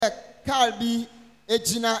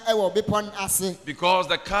Because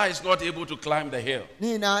the car is not able to climb the hill.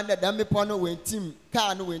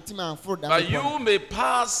 But you may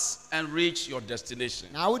pass and reach your destination.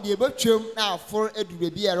 What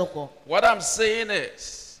I'm saying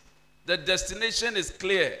is, the destination is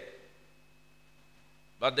clear,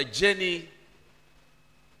 but the journey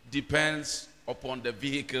depends upon the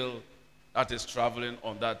vehicle that is traveling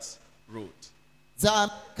on that road.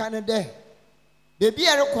 Baby,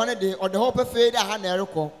 I reckon de or the hope fade a hand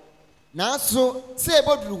eroko. Now so say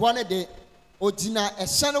about one day, Ojina a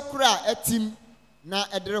shanokra etim na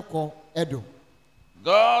edereko edo.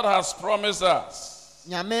 God has promised us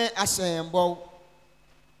Nyame asembo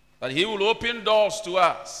that He will open doors to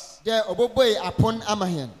us. there oboboy upon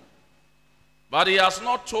amahen. But He has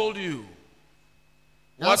not told you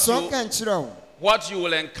Now so can chiro. what you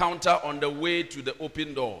will encounter on the way to the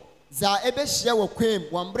open door. Za ebe shia wo kwem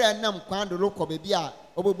wambre nam kwan do lokọ baby a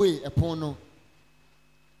oboboy epon no.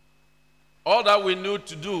 All that we need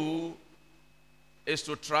to do is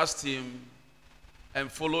to trust Him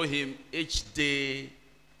and follow Him each day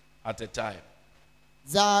at a time.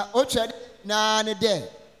 Za otwede na ne de.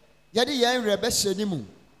 Yede yen rebe hyeni mu.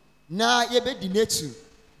 Na yebe di netu.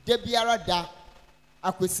 De biara da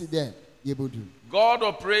akwesi de yebodu. God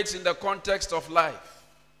operates in the context of life.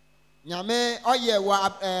 Nyame oye wa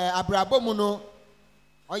abrabo mu no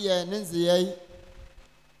oye nenzeye.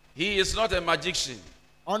 He is not a magician.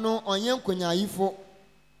 Ono onye nkonyayifo.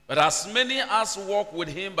 But as many as walk with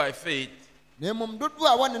Him by faith Na mum dodu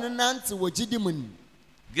a wone nante wo gidi mu ni.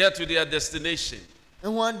 get to their destination.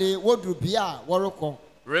 Ehwande wodru bia worokọ.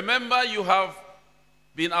 Remember, you have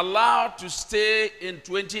been allowed to stay in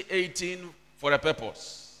 2018 for a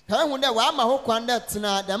purpose. Kai hu de wa ma ho kwan da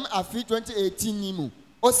tena dam afi 2018 ni mu.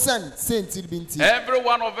 Osan sentir binti. Every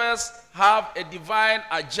one of us have a divine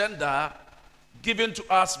agenda given to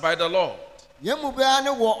us by the Lord. Yemu bia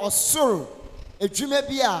ne wo osoro edwuma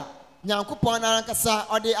bia Nyankopon na nkasa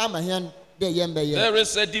ode amahen de yembe ye. There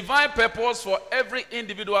is a divine purpose for every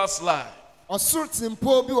individual's life. Osoro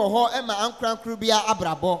timpo bi wo ho e ma ankrankru bia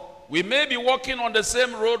abrabo. We may be walking on the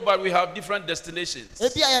same road, but we have different destinations.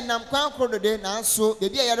 Ebia ye nam kwan kro de na so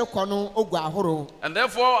bebia ye rekọ no ogu ahoro. And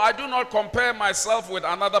therefore, I do not compare myself with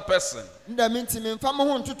another person. Nda minti memfa mo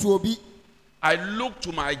ho ntoto obi. I look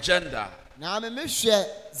to my agenda Na me mehwe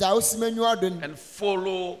za osimanyu adon. and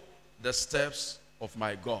follow the steps of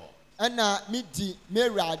my God. Ana midi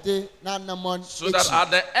merade na namon. So that at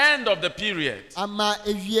the end of the period, ama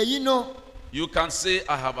ewiei no you can say,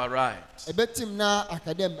 I have arrived. ebetim na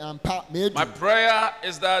academy ampa medu. My prayer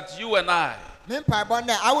is that you and I Mempa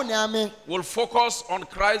bonda awo na me will focus on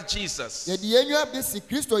Christ Jesus. ye de enyu abisi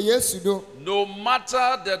Kristo Yesu do. No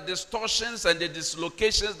matter the distortions and the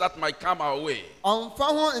dislocations that might come our way, Onfa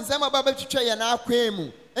ho nsema baba twitwa ye na akwan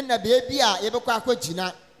mu. Na beebi a ye bekọ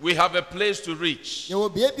akogina. we have a place to reach. Ye wo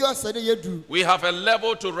beebi osade ye du. We have a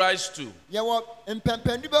level to rise to. Ye wo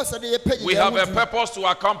empempendu be osade ye peye. We have a purpose to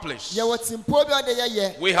accomplish. Ye wo timpo bi ode ye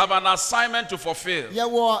ye. We have an assignment to fulfill. Ye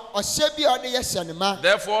wo ohye bi ode ye hye ne ma.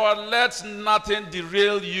 Therefore, let nothing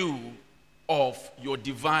derail you of your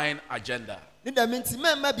divine agenda. Nda minti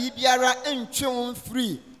memma bibiara entwe won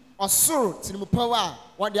free osoro tinimupawa a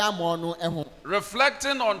wode amo no eho.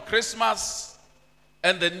 Reflecting on Christmas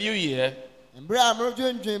and the New Year, Mbra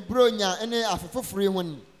amrodwendwen bronya ene afofofore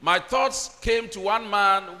ho. my thoughts came to one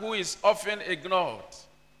man who is often ignored.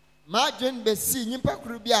 Ma dwen besi nyimpa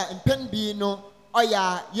kuru bi a mpen bi no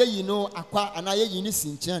oya yeyi no akwa ana yeyi ni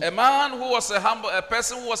sinchen. A man who was a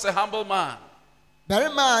person who was a humble man,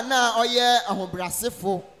 Berima na oye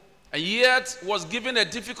ahobrasefo. and yet was given a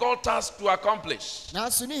difficult task to accomplish. Na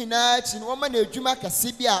so ni na chi no ma na adwuma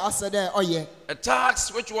kase bi a osede oye. A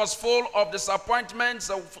task which was full of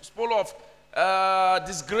disappointments, full of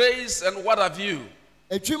disgrace and what have you.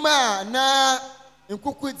 Adwuma na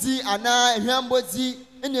nkukudi ana ehwambodi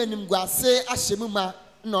ene nimguase ahyemu ma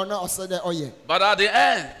no na osede oye. But at the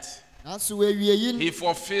end, Na so we wiei he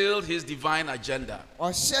fulfilled his divine agenda.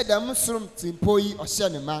 ohye dam sorom timpo yi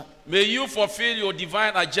ohye ne ma. May you fulfill your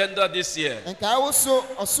divine agenda this year. Enka wo so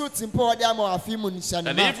oso timpo ode ama afi mu nisha ne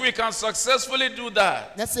And ma. if we can successfully do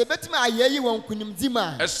that, Na se betima ayeyi won kunimdi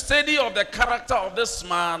ma. a study of the character of this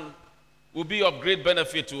man will be of great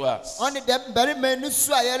benefit to us. On the berima ni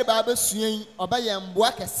su ayere ba besuan oba ye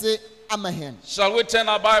mboa kese amahen. Shall we turn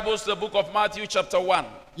our Bibles to the book of Matthew chapter 1?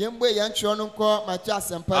 Yembo ye ntwe no nko Matthew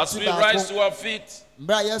asempa As we rise to our feet,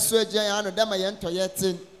 Mbra yesu agyan ano dama ye ntoye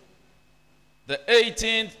tin. the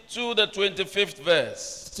 18th to the 25th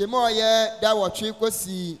verse. Chemo ye da wotwe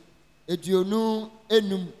kosi eduonu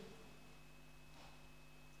enum.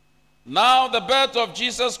 Now the birth of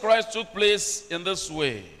Jesus Christ took place in this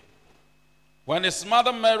way. When his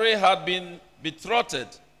mother Mary had been betrothed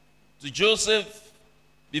to Joseph,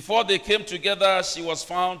 before they came together, she was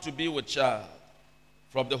found to be with child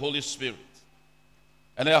from the Holy Spirit.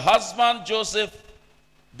 And her husband Joseph,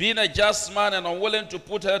 being a just man and unwilling to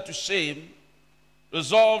put her to shame,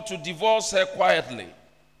 resolved to divorce her quietly.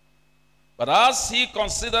 But as he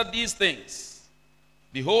considered these things,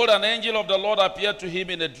 behold, an angel of the Lord appeared to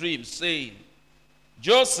him in a dream, saying,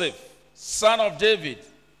 Joseph, son of David,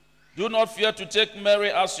 do not fear to take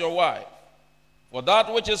Mary as your wife, for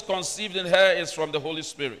that which is conceived in her is from the Holy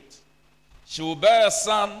Spirit. She will bear a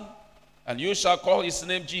son, and you shall call his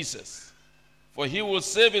name Jesus, for he will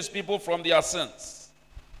save his people from their sins.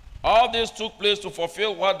 All this took place to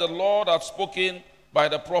fulfill what the Lord had spoken by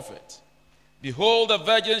the prophet. Behold, the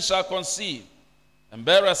virgin shall conceive and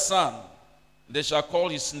bear a son, and they shall call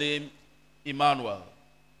his name Emmanuel,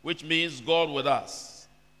 which means God with us.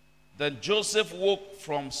 Then Joseph woke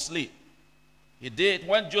from sleep.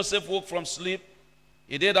 When Joseph woke from sleep,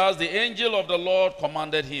 he did as the angel of the Lord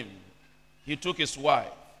commanded him. He took his wife,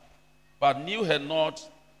 but knew her not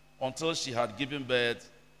until she had given birth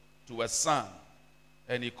to a son,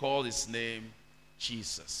 and he called his name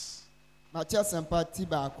Jesus. Matthias Sampati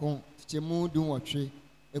Bakon, Chemu Dunwatri,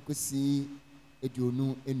 Ekusi,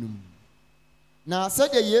 Edionu Enum. Na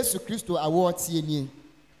said the Yesu Christo award TNE.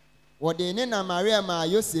 What the nena Maria ma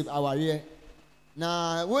Joseph aware.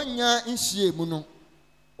 Na wonya inshie muno.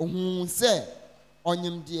 Ohun se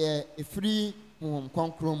onyem de e free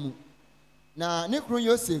konkromu. Na nekro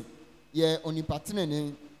Joseph ye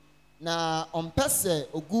onipatene na ompese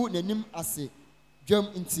ogu nenim ase dwam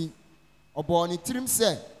inti obo ne tirim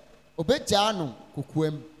se obegya no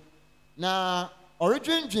kokoam na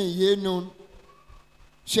oredwendwen ye no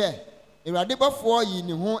hwe Ewurade bafo yi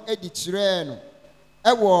ne ho edi kire no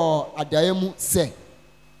ewo adaye mu se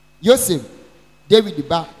Joseph David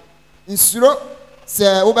ba nsuro se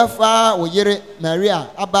wobefa wo yere Maria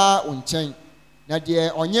aba onchen na de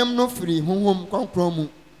onyem no firi honhom konkron mu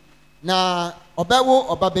na obewo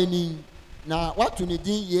obabani na watu ne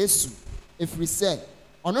din Yesu efiri se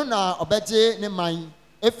ono na obeje ne man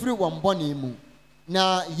efiri wombone mu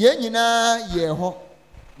na ye nyina ye ho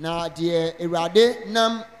na de Ewurade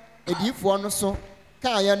nam edifo no so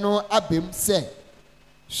kaye no abem se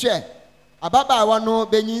hwe ababaawa no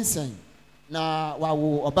benyinsen na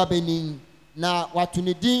wawo obabani na watu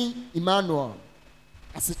ne din Emmanuel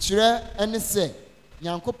asekire ene se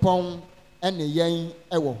Nyankopɔn ene yen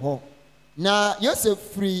ewo ho na Joseph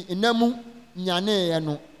free inamu nyane ye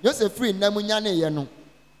no Joseph free inamu nyane ye no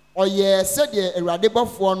oye se de Ewurade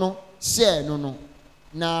bofo no share no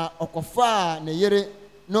na okofa ne yere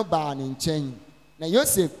no ba ne nchen na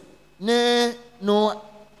Joseph ne no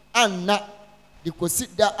anna de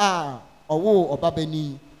kosida a owo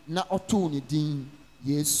obabani na otu ne din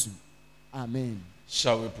Yesu. Amen.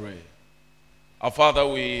 Shall we pray? Our Father,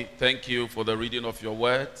 we thank you for the reading of your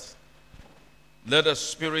word. Let the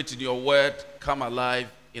Spirit in your word come alive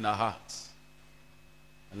in our hearts.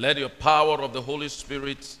 And let your power of the Holy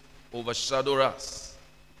Spirit overshadow us.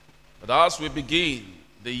 But as we begin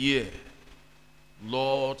the year,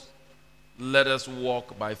 Lord, let us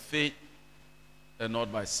walk by faith and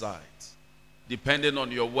not by sight, depending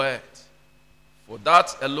on your word. For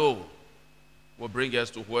that alone will bring us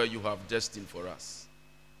to where you have destined for us.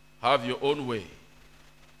 Have your own way.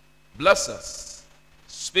 Bless us,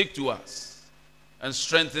 speak to us, and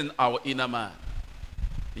strengthen our inner man.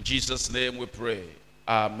 In Jesus' name we pray.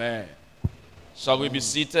 Amen. Shall we be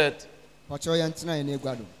seated?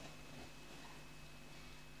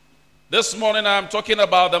 This morning I am talking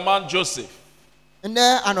about the man Joseph. And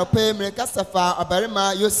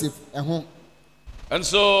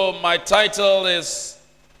so my title is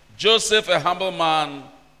Joseph, a humble man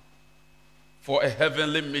for a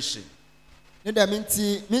heavenly mission.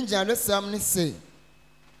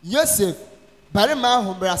 Joseph, barima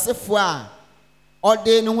humbrasefo a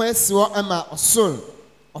ode no hwesiwo ama osol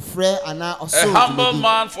ofre ana osol. A humble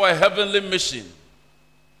man for a heavenly mission.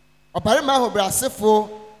 Barima humbrasefo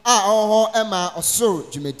a oho ama osol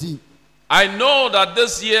dwumedi. I know that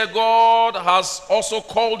this year God has also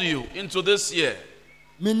called you into this year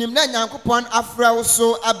Minim na Nyankopon afra wo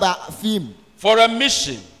so aba fim for a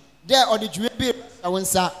mission. There ode dwumebi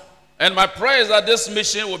awonsa. And my prayer is that this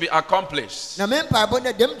mission will be accomplished. God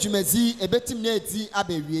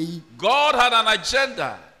had an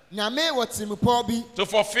agenda to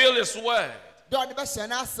fulfill his word.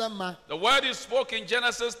 The word he spoke in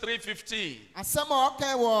Genesis 3:15.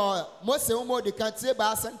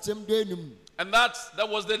 And that there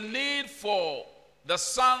was the need for the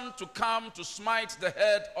Son to come to smite the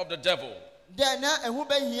head of the devil.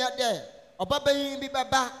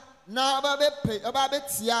 na ɔba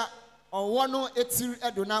bɛtia ɔwɔ no etiri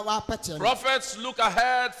ɛdo na wapɛkyɛ no. Prophets look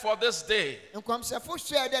ahead for this day. Nkɔmhyɛfo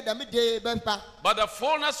hwɛ dɛ dɛm de bɛba. But the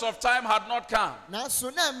fullness of time had not come.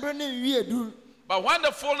 Nanso na mbrɛ ne wie du. But when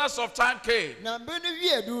the fullness of time came, Na mbrɛ ne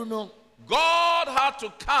wie du no. God had to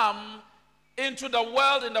come into the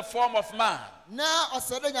world in the form of man. Na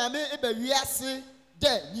ɔsɛ dɛ nyame eba wiase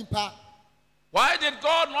dɛ nipa. Why did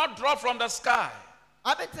God not drop from the sky?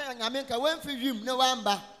 Abɛtɛ nyame nka wɔmfi wiem na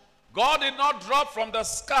wamba. God did not drop from the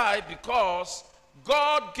sky because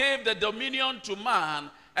God gave the dominion to man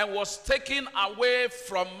and was taken away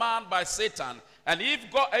from man by Satan. And if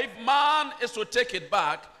man is to take it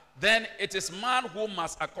back, then it is man who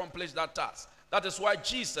must accomplish that task. That is why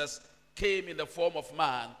Jesus came in the form of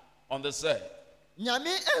man on this earth. Nyame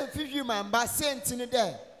emfi wiem amba sentini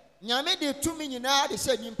dɛ. Nyame de tumi nyinaa de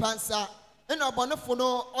hyɛ nipa nsa. Ɛna ɔbɔnefo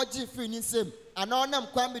no ɔgye firi ne nsam. Ana ɔnam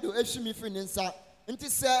kwan bi do ehwimi firi ne nsa. Nti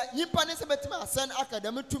sɛ nipa ne sɛ betumi asɛn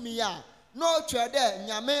akadami tumi a na ɔtwɛ dɛ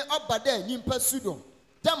nyame ɔba dɛ nipa sudo.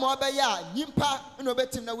 Dɛm ɔbɛyɛ a nipa na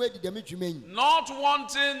ɔbɛtim na wɔadi dɛm dwuma yi. Not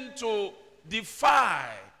wanting to defy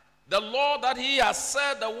the law that he has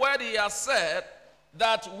said, the word he has said,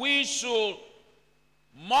 that we should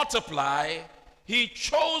multiply, he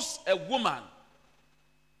chose a woman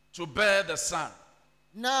to bear the son.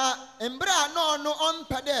 Na mbra no no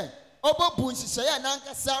ɔmpɛ dɛ ɔbɛbu nhyehyɛeɛ a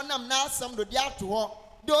nankasa nam n'asɛm do de ato hɔ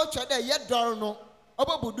de ɔtwa dɛ yɛdɔre no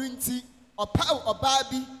ɔbɛbu du nti ɔpaw ɔbaa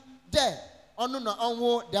bi dɛ ɔno na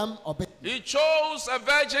ɔnwo dɛm ɔbɛ. He chose a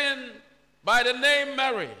virgin by the name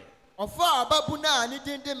Mary. Ɔfa ɔbabu na ne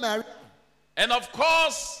din de Mary. And of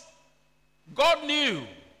course, God knew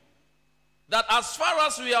that as far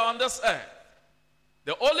as we are on this earth,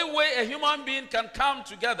 the only way a human being can come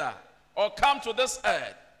together or come to this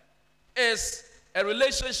earth is a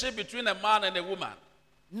relationship between a man and a woman.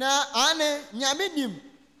 Na ane nyame nim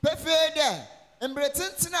pefe dɛ mbrɛ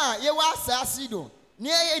tenten a yɛwɔ asase do ne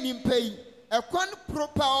yɛyɛ nimpa yi ɛkwan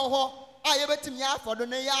propa hɔ a yɛbɛtumi yɛafa do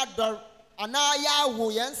ne yɛadɔre anaa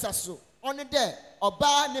yɛawo yɛn nsa so ɔne dɛ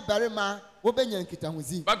ɔbaa ne barima wɔbɛnya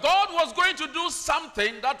nkitahodzi. But God was going to do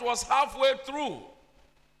something that was halfway through.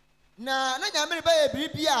 Na nyame bɛyɛ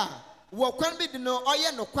biribi a wɔ kwan bi de no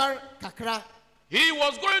ɔyɛ nokwar kakra. He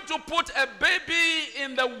was going to put a baby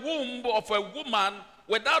in the womb of a woman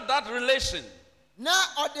without that relation. Na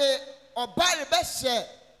ɔde ɔbaa rebɛhyɛ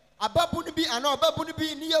ababu no bi anaa ɔbabu no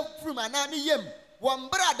bi ne yɛfurum anaa ne yam wɔ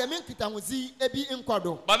mbere a dɛm nkitahodzi ebi nkɔ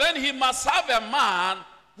do. But then he must have a man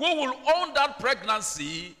who will own that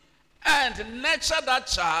pregnancy and nurture that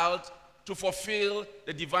child to fulfill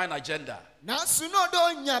the divine agenda. Nanso na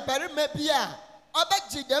ɔde onya barima bi a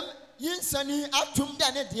ɔbɛgye dɛm yinsani atum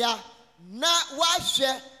dɛ ne dea na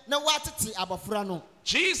wahwɛ na watete abɔfra no.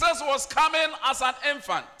 Jesus was coming as an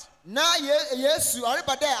infant. Na Yesu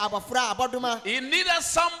ɔreba dɛ abɔfra abɔdoma. He needed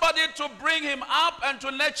somebody to bring him up and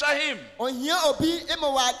to nurture him. Ohia obi ema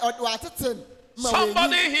watete.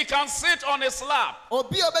 Somebody he can sit on his lap.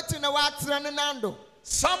 Obi obeti na watera ne nando.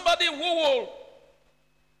 Somebody who will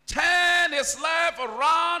turn his life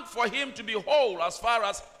around for him to be whole as far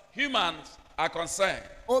as humans are concerned.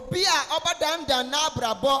 Obi a obadandan na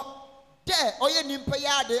abrabɔ de oye nimpa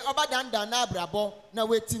yade obadandan na abrabɔ na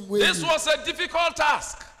wetim we. This was a difficult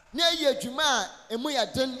task. Na ye adwuma a emu ya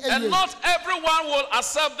den eye. And not everyone will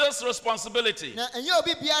accept this responsibility. Na enye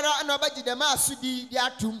obi biara na obagye dem asudi di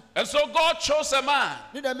atum. And so God chose a man.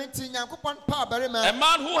 Ne dem nti Nyankopɔn pa barima. A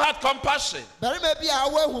man who had compassion. Barima bi a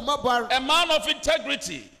wo ahumabor. A man of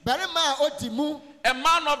integrity. Barima a odi mu. A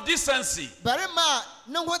man of decency. Barima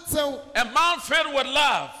ne ho tew. A man filled with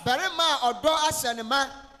love. Barima ɔdɔ ahyɛ ne ma.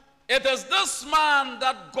 It is this man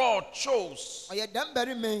that God chose. Ɔyɛ dɛm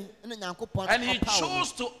barima ne Nyankopɔn. And he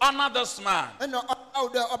chose to honor this man. Ɛna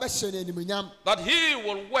ɔdɔ ɔbɛhyɛ ne animuonyam. That he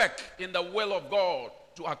will work in the will of God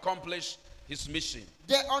to accomplish his mission.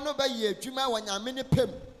 De ɔno bɛyɛ adwuma wɔ Nyame ne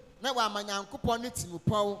pam na wama Nyankopɔn ne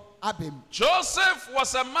timupɔw abem. Joseph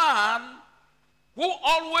was a man who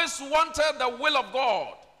always wanted the will of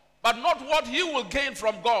God, but not what he will gain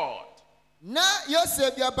from God. Na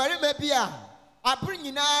Yosef yɛ barima bi a abere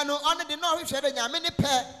nyinaa no ɔno de na ɔhwehwɛ dɛ Nyame ne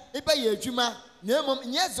pɛ ɛbɛyɛ adwuma na mmom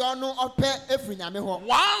nyɛ zɔ no ɔpɛ efiri Nyame hɔ.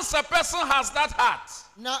 Once a person has that heart,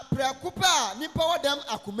 Na prɛko pɛ a nipa wɔ dɛm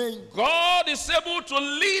akoma yi. God is able to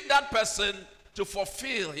lead that person to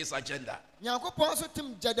fulfill his agenda. Nyankopɔn nso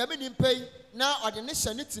tim gya dɛm nipa yi na ɔde ne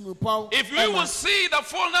hyɛ ne timupɔw. If we will see the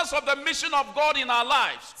fullness of the mission of God in our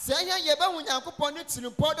lives, Sɛ yɛn yɛbɛhu Nyankopɔn ne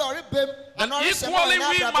timupɔw de ɔrebɛm then ana ɔrehyɛ equally ma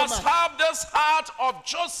we ɔne must abrabɔ ma. have this heart of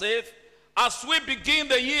Joseph as we begin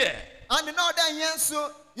the year. Ane na ɔda yɛn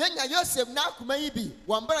nso yɛnya Yosef na akoma yi bi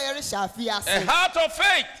wɔn bere yɛrehyɛ afi A ase. heart of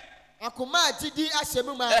faith.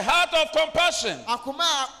 A heart of compassion. A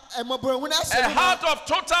heart of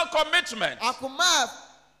total commitment. A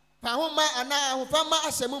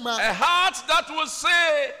heart that will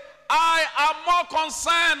say, I am more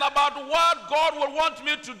concerned about what God will want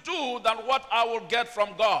me to do than what I will get from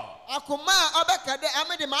God.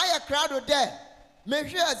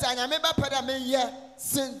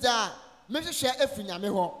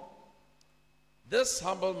 This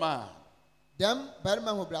humble man,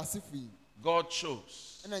 God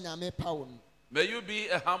chose. May you be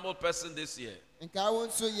a humble person this year.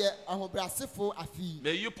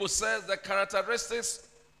 May you possess the characteristics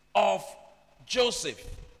of Joseph.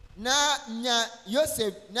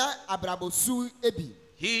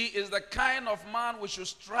 He is the kind of man we should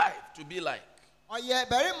strive to be like.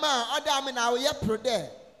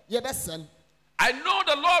 I know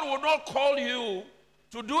the Lord will not call you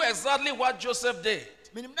to do exactly what Joseph did.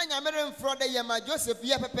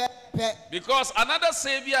 Because another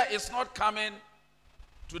Savior is not coming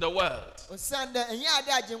to the world.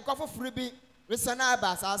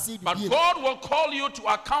 But God will call you to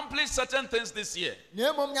accomplish certain things this year.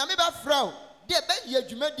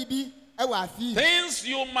 Things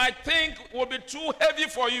you might think will be too heavy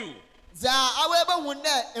for you.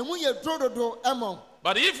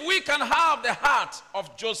 But if we can have the heart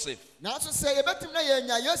of Joseph, if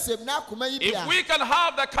we can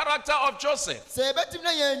have the character of Joseph,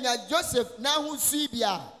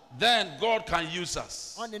 then God can use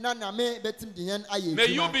us. May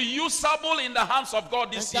you be usable in the hands of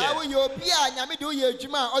God this year.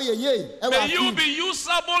 May you be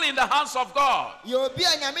usable in the hands of God.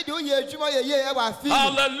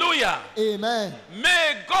 Hallelujah. Amen.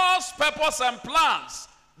 May God's purpose and plans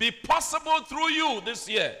be possible through you this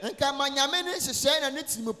year. In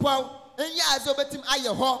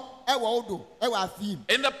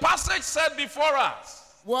the passage said before us,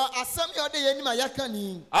 I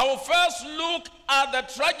will first look at the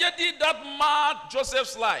tragedy that marred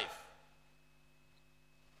Joseph's life.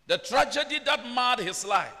 The tragedy that marred his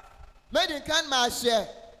life.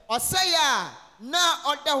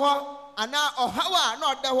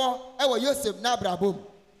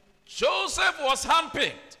 Joseph was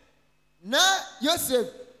handpicked.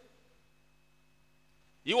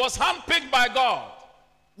 He was handpicked by God.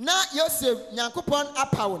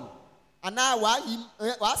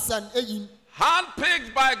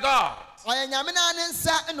 Handpicked by God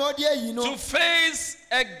to face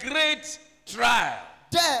a great trial,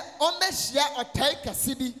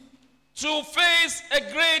 to face a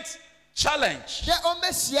great challenge,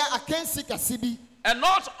 and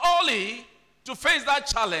not only to face that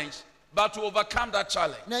challenge, but to overcome that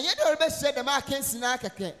challenge.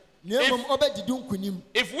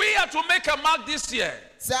 If we are to make a mark this year,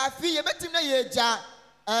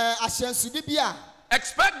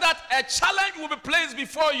 expect that a challenge will be placed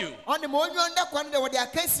before you.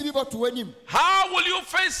 How will you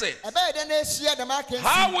face it?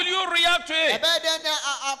 How will you react to it?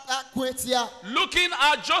 Looking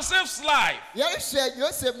at Joseph's life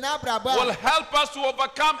will help us to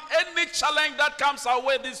overcome any challenge that comes our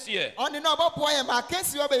way this year. Because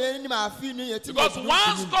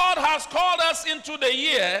once God has called us into the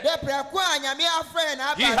year,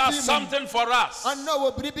 He has something for us.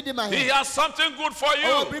 He has something good for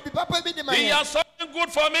you. He has something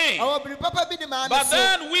good for me. But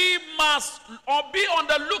then we must be on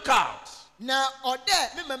the lookout.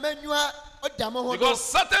 Because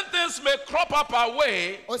certain things may crop up our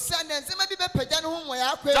way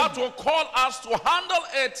that will call us to handle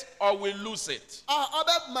it or we lose it.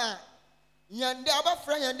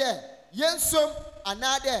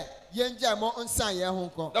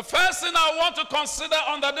 The first thing I want to consider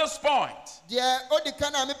under this point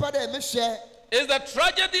is the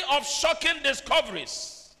tragedy of shocking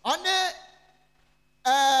discoveries.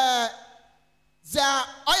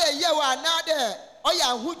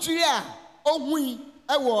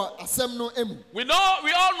 We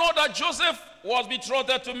all know that Joseph was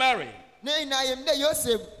betrothed to Mary. Now,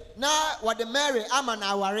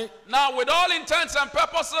 with all intents and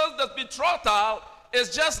purposes, the betrothal is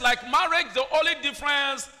just like marriage. The only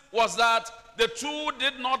difference was that the two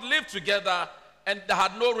did not live together and they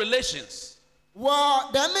had no relations.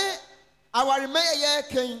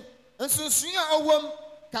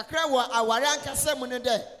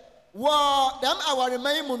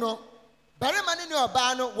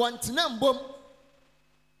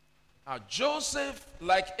 Joseph,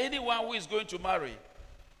 like anyone who is going to marry,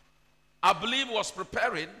 I believe was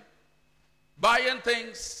preparing, buying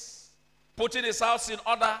things, putting his house in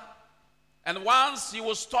order, and once he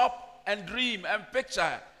will stop and dream and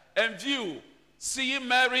picture and view seeing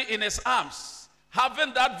Mary in his arms,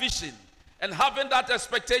 having that vision and having that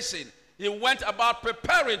expectation, he went about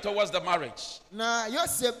preparing towards the marriage. Na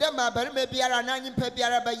Joseph dem ma bari me biara na nyimpa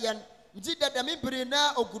biara ba yen. Nti dada mi biri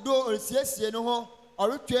na ogudo osiesie no ho,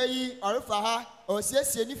 orutwa yi, orufa ha,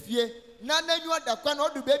 osiesie ni fie. Na nanyu adakwa na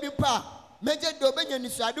odu baby pa. Meje do benya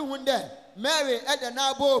nisuade hunde. Mary ede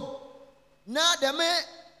na bob. Na dem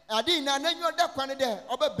adi na nanyu adakwa ne de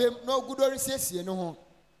obebem na ogudo osiesie no ho.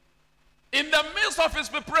 In the midst of his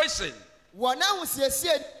preparation,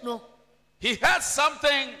 he had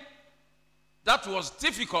something that was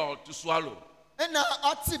difficult to swallow. I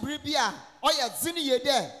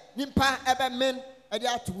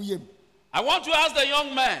want to ask the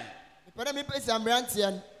young man,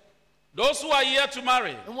 those who are here to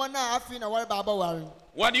marry,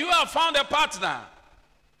 when you have found a partner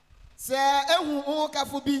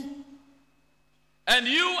and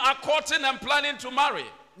you are courting and planning to marry,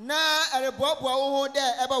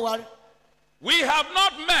 we have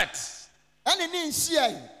not met.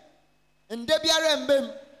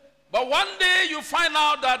 But one day you find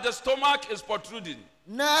out that the stomach is protruding.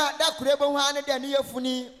 What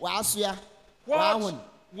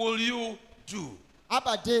will you do?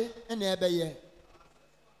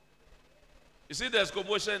 You see there's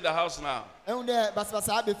commotion in the house now. How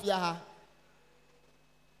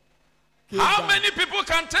many people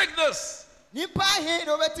can take this?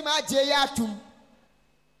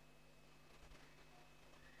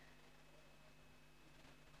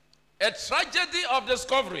 A tragedy of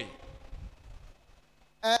discovery.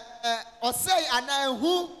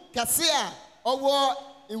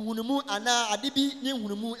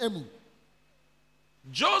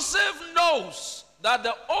 Joseph knows that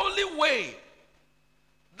the only way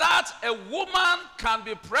that a woman can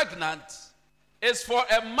be pregnant is for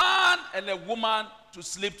a man and a woman to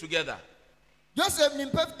sleep together. Joseph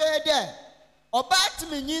nimpefede oba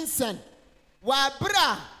timi nyinsen wa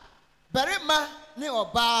bra berima ni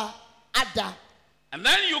oba ada. And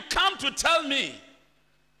then you come to tell me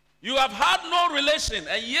you have had no relation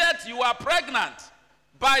and yet you are pregnant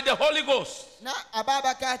by the Holy Ghost. Na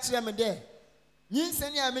ababa ka kire me de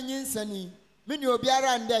nyinsani a me nyinsani me ni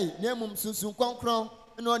obiara ndai na emum sunsun konkron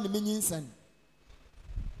na on me nyinsan.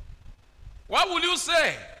 What will you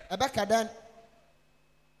say? Abakadan.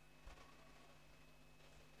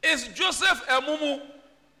 Is Joseph a mumu?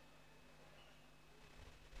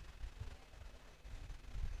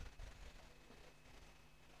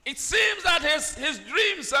 It seems that his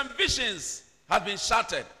dreams and visions have been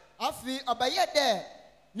shattered. Having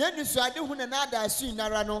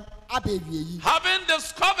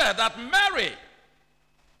discovered that Mary,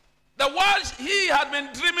 the one he had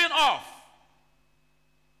been dreaming of,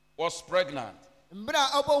 was pregnant.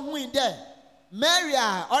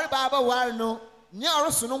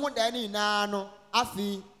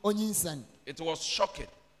 It was shocking.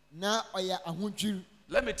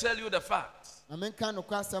 Let me tell you the facts.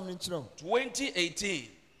 2018,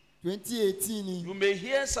 you may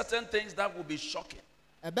hear certain things that will be shocking.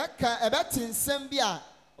 But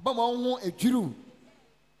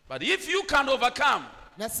if you can overcome,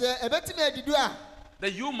 then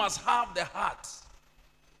you must have the heart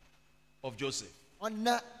of Joseph.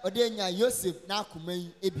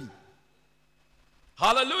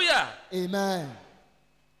 Hallelujah. Amen.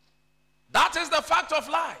 That is the fact of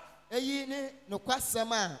life.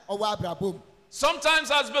 Sometimes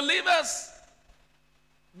as believers,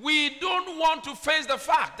 we don't want to face the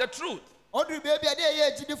fact, the truth.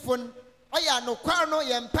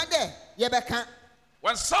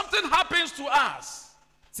 When something happens to us,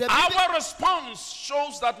 our response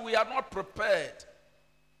shows that we are not prepared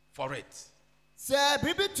for it.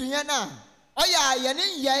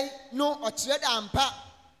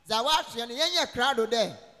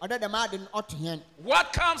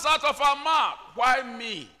 What comes out of our mouth? Why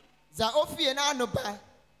me?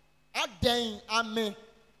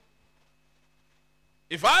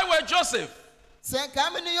 If I were Joseph,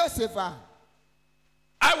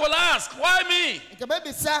 I will ask, why me?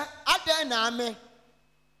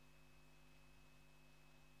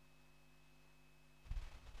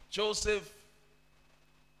 Joseph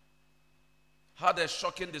had a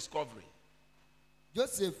shocking discovery.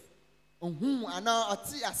 Joseph,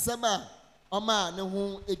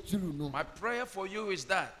 my prayer for you is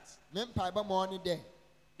that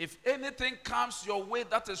if anything comes your way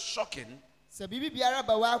that is shocking, may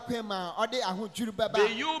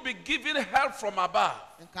you be given help from above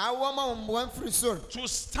to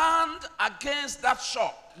stand against that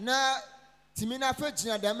shock and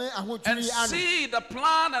see the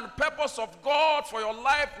plan and purpose of God for your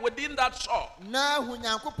life within that shock, and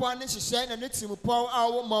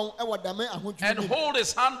hold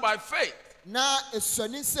his hand by faith na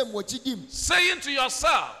esɔne nsɛm wɔ gyidim saying to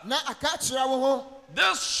yourself, na aka akyerɛ wo ho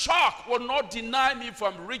this shock will not deny me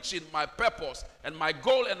from reaching my purpose and my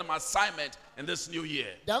goal and my assignment in this new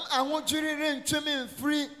year. dam ahodwiri rentwe me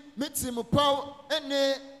mfiri me timpɔw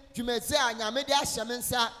ne dwumadzi a nyame de ahyɛ me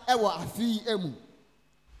nsa wɔ afe yi mu.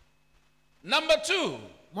 Number 2,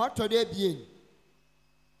 ma ɔtɔ do abien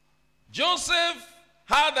Joseph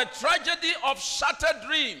had a tragedy of shattered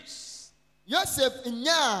dreams. Yosef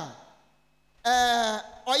nya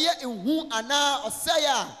ɔyɛ ihu anaa ɔsɛe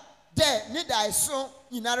a dɛ ne daeso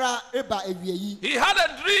nyinara reba awie yi. He had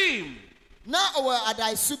a dream Na ɔwɔ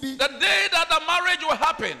adaeso bi. the day that the marriage will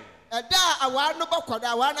happen, Ɛda a awar no bɛkɔdo,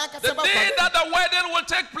 awar no the ankasa day bɛkɔdo. that the wedding will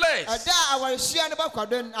take place. Ɛda a awarehyia no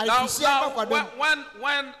bɛkɔdo, Now, arehyia bɛkɔdo.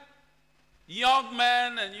 when young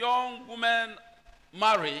men and young women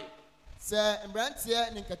marry, Sɛ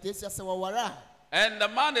mmeranteɛ ne nketeesia sɛ wɔware a, and the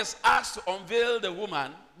man is asked to unveil the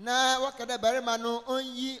woman, na wɔka dɛ barima no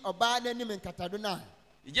ɔnyi ɔbaa n'anim nkatado no a,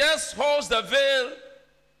 he just holds the veil,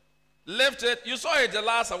 lift it. You saw it the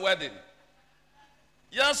last wedding.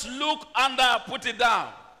 Just look under, put it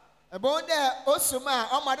down. ɛbɛn dɛ osom a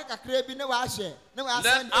ɔmɔde kakra bi ne wahyɛ, ne Then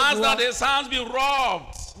wasan ask that his hands be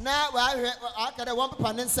rubbed. na wahwɛ aka dɛ wɔn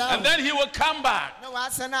pepa ne nsa And then he will come back. na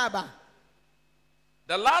wasan aba.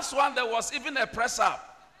 The last one, there was even a press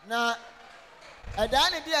up. Na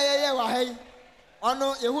ɛdaa ne di a yɛyɛ wɔ ha yi,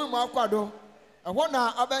 ɔno ehu mu akɔ do, ɛhɔ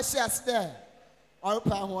na ɔbɛhyɛ ase dɛ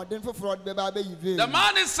ɔrepa ahoɔden foforɔ ɔde bɛba abɛyi veil. The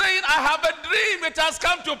man is saying, I have a dream, it has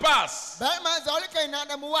come to pass. Barima sɛ ɔreka nyinaa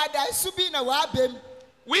na mu wɔ adaeso bi na wabɛm.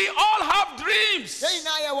 We all have dreams. Yɛn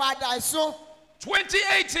nyinaa yɛ wɔ adaeso.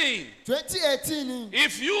 2018. 2018 ni.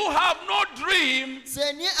 If you have no dream,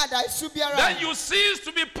 Sɛ ni adaeso biara. then you cease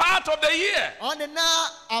to be part of the year. Ɔne na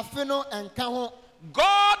afe no nka ho.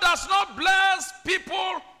 God does not bless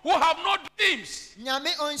people who have no dreams. Nyame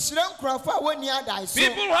ɔnhyira nkurɔfo a wɔnni adaeso.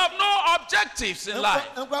 People who have no objectives in life.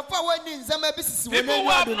 Nkurɔfo a wɔnni ndzɛmba bi sisi wɔn People who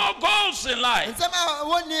anyi have ado. no goals in life. Ndzɛmba a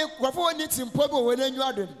wɔnni nkurɔfo wɔnni timpɔ bi wɔ wɔn anyi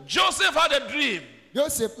ado. Joseph had a dream.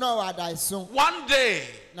 Joseph na ɔwɔ adaeso. One day,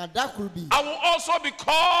 Na da koro bi. I will also be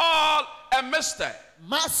called a mister.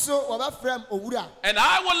 Ma so wɔbɛfrɛ m owura. And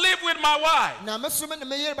I will live with my wife. Na me so me ne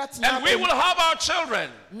me yere bɛtena And we abom. will have our children.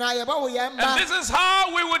 Na yɛbɛwo yɛn And mma. this is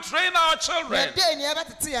how we will train our children. Yɛde ni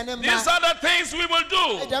yɛbɛtete yɛn ne These mma. are the things we will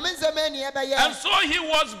do. Dɛm ndzɛmba ni And yɛbɛyɛ. so he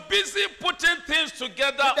was busy putting things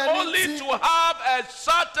together That only means to have a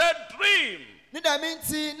shattered dream. Ne dɛm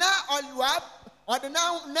nti na ɔde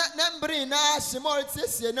na mbere na ahyɛ ma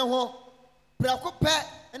ɔretiesie ne ho. Prɛko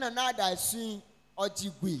pɛ na n'adaeso yi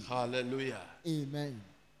ɔgye gui. Hallelujah. Amen.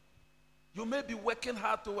 You may be working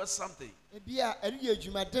hard towards something, Ebi a ɛreyɛ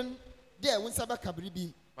adwumaden dɛ wo nsa bɛka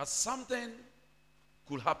biribi. but something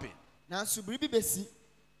could happen. Nanso biribi bɛsi.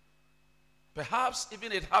 Perhaps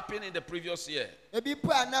even it happened in the previous year. Ebi po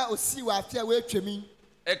a na osi wɔ afe a wɔatwa mi.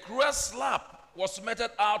 A cruel slap was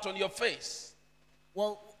meted out on your face.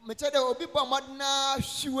 Wɔ mekyɛ dɛ obi bɔ mmɔden na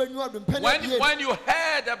hwi w'anyi ɔdo mpɛ na bie. When you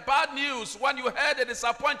heard the bad news, when you heard the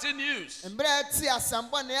disappointing news Mbrɛ ɛte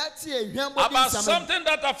asambɔ na ɛte ehwɛmbɔ bi about nsɛm. something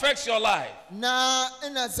that affects your life, Na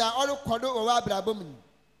ɛna sɛ ɔrekɔ do wɔ w'abrabɔ mu.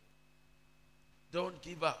 don't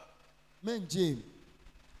give up. Mengye mu.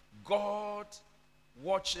 God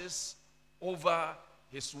watches over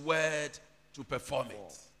his word to perform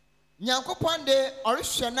it. Nyankopɔn de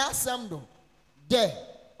ɔrehwɛ n'asɛm do dɛ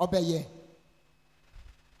ɔbɛyɛ.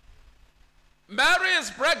 Mary is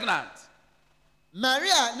pregnant,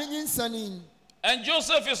 Maria ne nyinsani and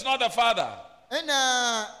Joseph is not the father.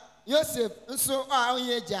 ɛna Yosef nso a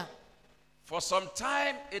ɔyɛ agya. For some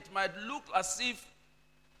time, it might look as if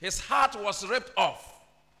his heart was ripped off.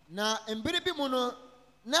 Na mbere bi mu no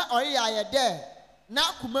na ɔyɛ ayɛ dɛ na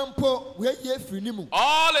akoma mpo wɔayi afiri ne mu.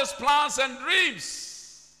 All his plans and dreams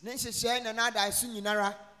Ne nhyehyɛe na n'adaeso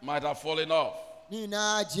nyinara might have fallen off. ne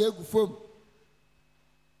nyinaa gye egu fam.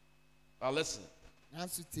 Now listen,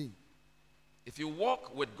 Nanso tie. if you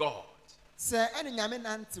walk with God Sɛ ɛne Nyame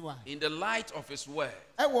nantew a in the light of his word,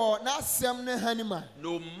 ɛwɔ n'asɛm ne ha ne mu a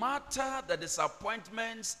no matter the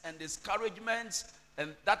disappointments and discouragements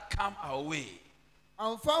and that come our way,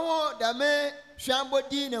 ɔmfa ho dɛme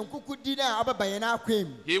hwambɔdi na nkukudi na ɔbɛba yɛn akwan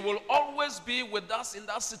mu. he will always be with us in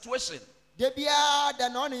that situation Da biara da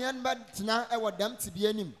na ɔne yɛn bɛtena ɛwɔ dɛm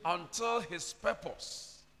tebea nim until his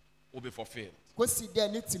purpose will be fulfilled. kosi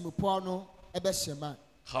dɛ ne timopɔ no ɛbɛhyɛ ma.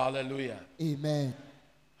 Hallelujah. Amen.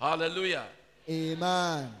 Hallelujah.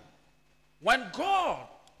 Amen. When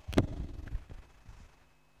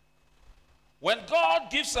God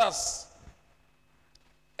gives us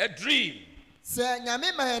a dream, Sɛ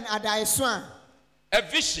Nyame ma yɛn adaeso a a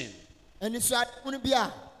vision, ɛnisuadehunu bi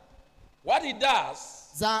a what he does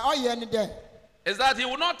is that he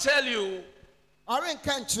will not tell you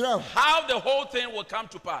how the whole thing will come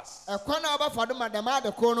to pass.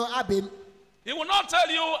 He will not tell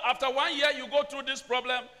you after 1 year you go through this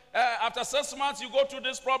problem, after 6 months you go through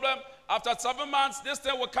this problem, after 7 months this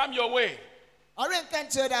thing will come your way. He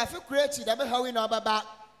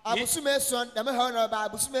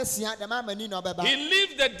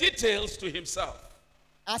leaves the details to himself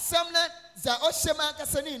and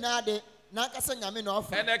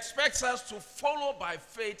expects us to follow by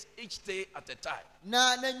faith each day at a time.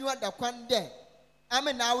 And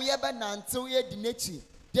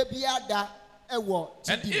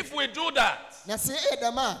if we do that,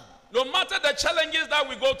 no matter the challenges that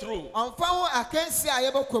we go through, what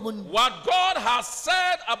God has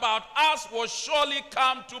said about us will surely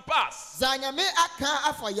come to pass. He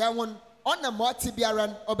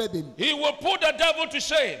will put the devil to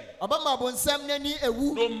shame,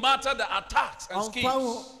 no matter the attacks and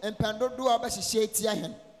schemes.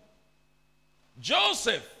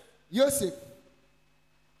 Joseph,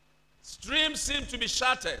 streams seem to be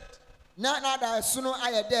shattered. Not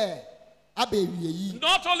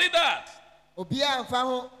only that,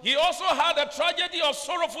 he also had a tragedy of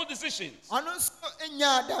sorrowful decisions.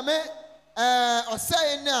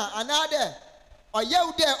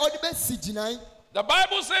 The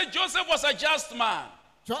Bible says Joseph was a just man,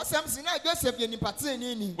 which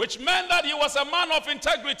meant that he was a man of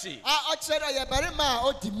integrity, a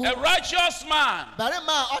righteous man.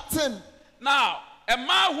 Now, a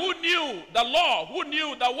man who knew the law, who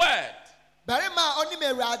knew the word. He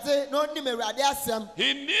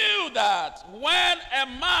knew that when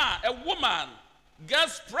a woman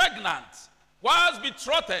gets pregnant whilst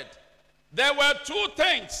betrothed, there were two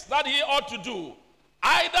things that he ought to do: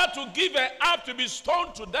 either to give her up to be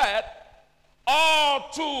stoned to death, or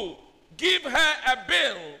to give her a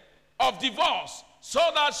bill of divorce so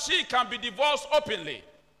that she can be divorced openly.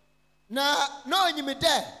 Now, no, you me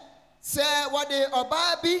there. Say what the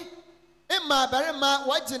obabi. Imma barima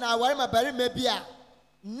wajina warima barima bia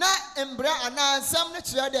na embra ana nsam ne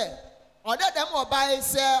kire de ode dem obai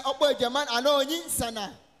se obo adwaman ana onyin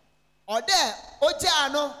sana ode oje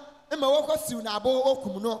ano imma wokosiu na abo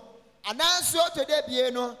okum no ana nso otode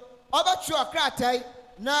bie no obatwe okratai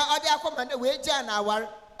na ode akomande we ja na awar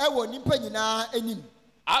ewo nimpa nyina enim.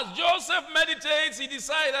 As Joseph meditates, he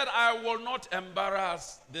decided, I will not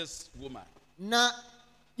embarrass this woman. Na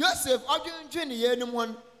Joseph odwunjwe ye num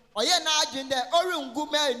hon. If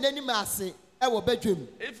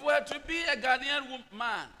we are to be a Ghanaian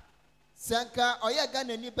man,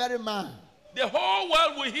 the whole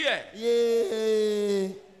world will hear.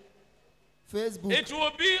 Facebook. It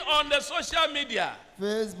will be on the social media.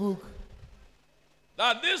 Facebook.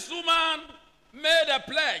 That this woman made a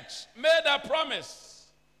pledge, made a promise.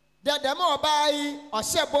 But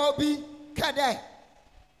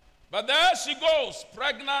there she goes,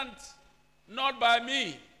 pregnant, not by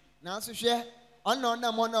me. We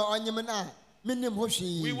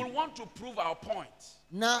will want to prove our point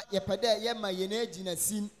that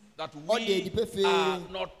we are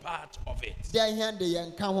not part of it.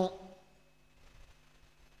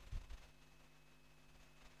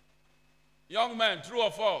 Young men, true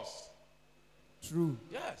or false? True.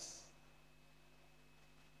 Yes.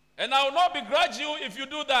 And I will not begrudge you if you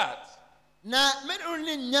do that.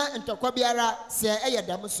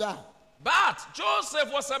 But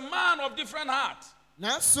Joseph was a man of different heart. He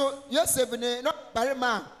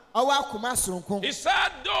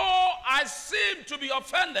said, though I seem to be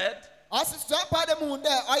offended, I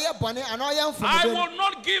will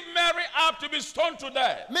not give Mary up to be stoned to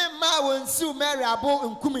death. I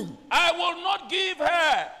will not give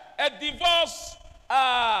her a divorce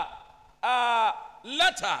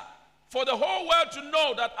letter for the whole world to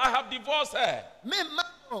know that I have divorced her.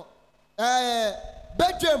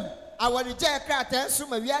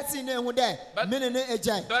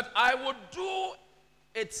 But I would do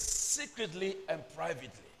it secretly and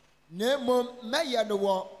privately.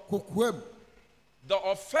 The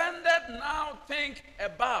offended now think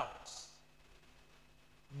about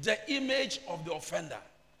the image of the offender.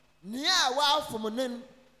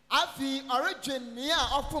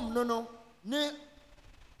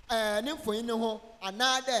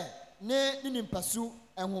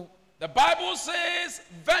 The Bible says,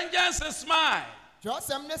 vengeance is mine, and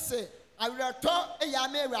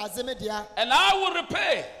I will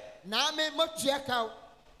repay.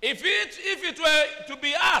 If it were to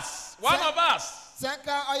be us, one of us,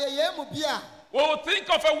 we will think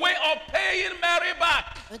of a way of paying Mary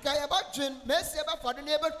back. But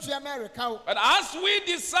as we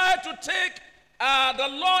decide to take the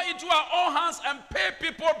law into our own hands and pay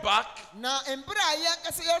people back,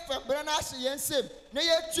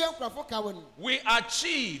 we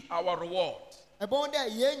achieve our reward. But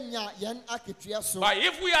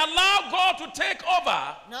if we allow God to take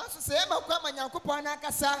over,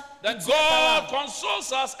 then God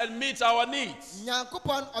consoles us and meets our needs.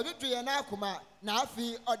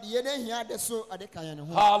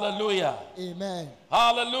 Hallelujah. Amen.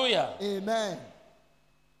 Hallelujah. Amen.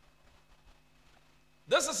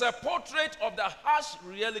 This is a portrait of the harsh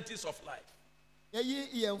realities of life.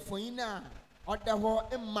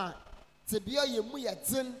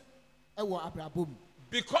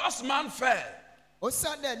 Because man fell,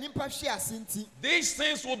 these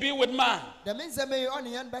things will be with man.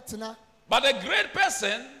 But a great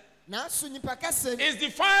person is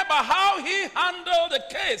defined by how he handled the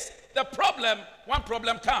case, the problem, when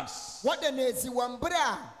problem comes.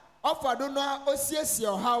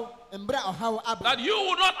 That you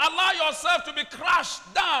will not allow yourself to be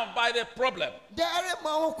crushed down by the problem.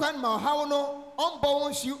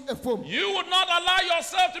 You would not allow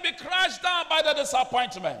yourself to be crushed down by the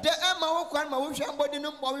disappointment.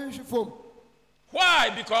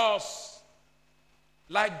 Why? Because,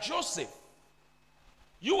 like Joseph,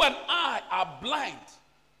 you and I are blind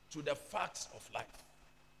to the facts of life.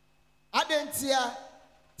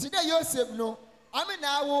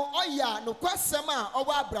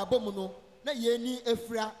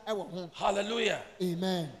 Hallelujah.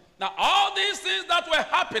 Amen. Now, all these things that were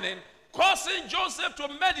happening, causing Joseph to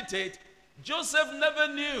meditate, Joseph never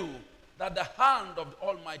knew that the hand of the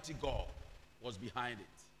Almighty God was behind it.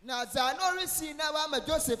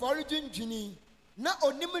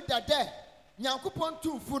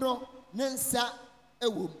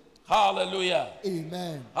 Hallelujah.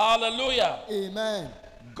 Amen. Hallelujah. Amen.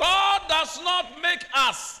 God does not make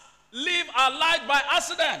us live our life by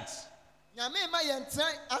accident.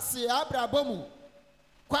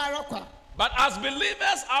 But as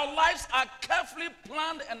believers, our lives are carefully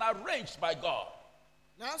planned and arranged by God.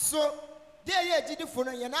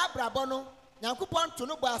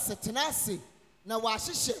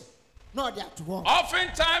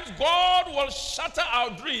 Oftentimes, God will shatter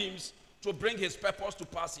our dreams to bring His purpose to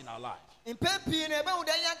pass in our life.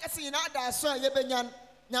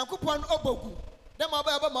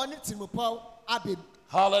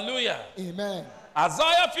 Hallelujah. Amen.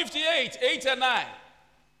 Isaiah 58, 8 and 9.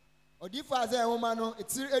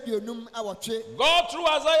 God through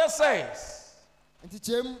Isaiah says,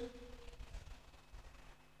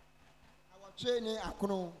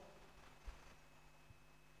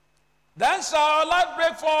 then shall our light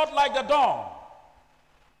break forth like the dawn,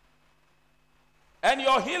 and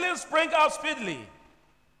your healing spring out speedily.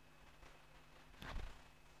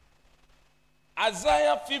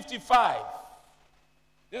 Isaiah 55.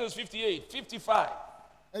 This is 58. 55.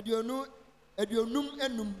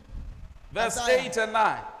 Verse 8 and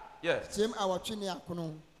 9. Yes.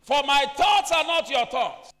 For my thoughts are not your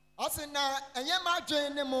thoughts,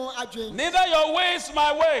 neither your ways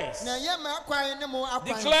my ways,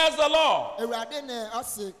 declares the Lord.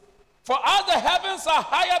 For as the heavens are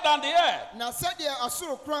higher than the earth,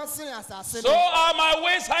 so are my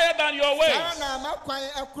ways higher than your ways,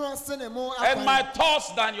 and my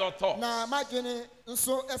thoughts than your thoughts.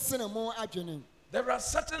 There are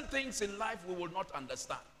certain things in life we will not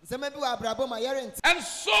understand. And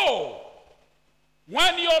so,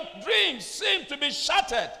 when your dreams seem to be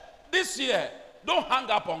shattered this year, don't hang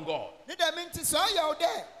up on God.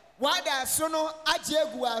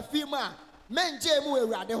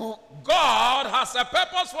 God has a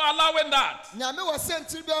purpose for allowing that.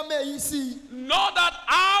 Know that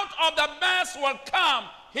out of the mess will come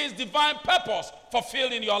His divine purpose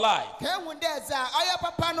fulfilled in your life.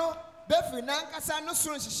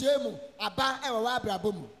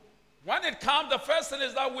 When it comes, the first thing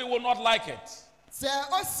is that we will not like it.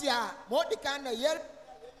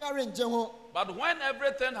 But when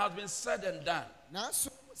everything has been said and done,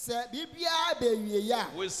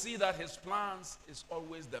 we see that His plans is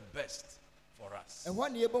always the best for us.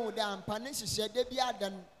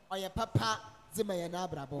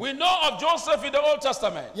 We know of Joseph in the Old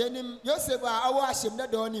Testament.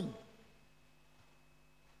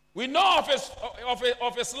 We know of his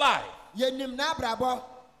life.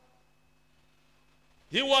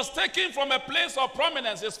 He was taken from a place of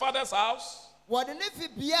prominence, his father's house. He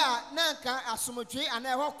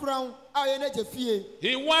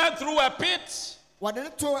went through a pit.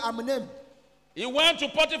 He went to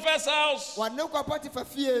Potiphar's house. He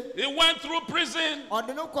went through prison.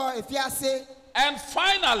 And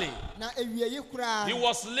finally, he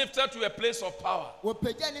was lifted to a place of power.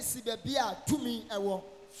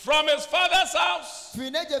 from his father's house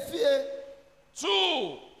firi n'agya fie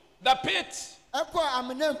to the pit. ɛkɔ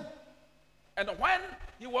amenam. And when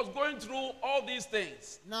he was going through all these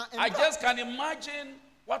things, Na I just can imagine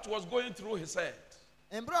what was going through his head.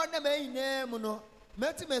 Mbra ɔnam ɛyinaa mu no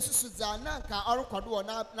mɛtumi esusu dza na nka ɔrekɔdo wɔ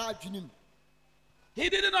n'adwene mu. He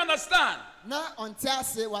didn't understand. Na ɔnte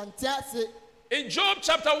ase wante ase. In Job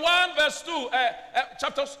chapter 1 verse 2,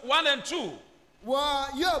 chapters 1 and 2,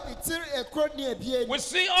 wɔ Yob tiri ekuro ne ebien. we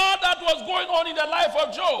see all that was going on in the life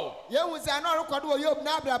of Job. Yehu dza na ɔrekɔdo wɔ Yob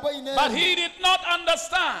n'abrabɔ yinaa. But he did not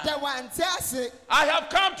understand. Dɛ wante ase. I have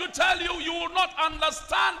come to tell you, you will not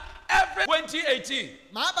understand every 2018.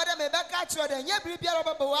 Maa ba dɛ mebɛka kyerɛ dɛ nye biribi a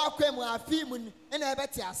ɔbɛbɔ wɔ akɔ mu afi mu ɛna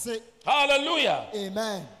ɛbɛte ase. Hallelujah.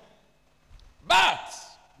 Amen. But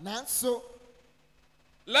Nanso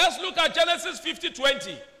let's look at Genesis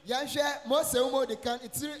 50:20. yɛnhwɛ Mose nwoma odi kan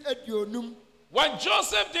etiri aduonum. When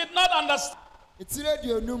Joseph did not understand, Etiri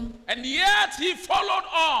aduonum. and yet he followed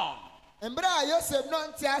on. Mbra a Yosef no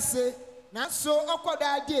nte ase nanso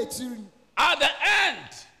ɔkɔda adi etiri. At the end,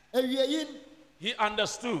 Ewieyin he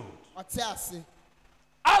understood. ɔte ase.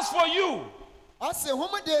 As for you, Ɔse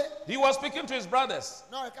homode he was speaking to his brothers.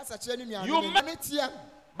 na ɔrekasa kyerɛ ne You nuanom ne tia.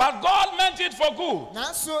 But God meant it for good,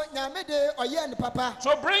 Nanso nyame de ɔyɛ ne papa.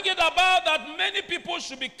 to bring it about that many people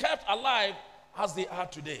should be kept alive as they are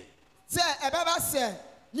today. Sɛ ɛbɛba sɛ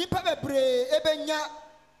nipa bebree ebenya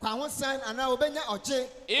kwahosan anaa obenya ɔgye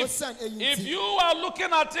osan eyi If nti. you are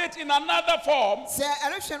looking at it in another form, Sɛ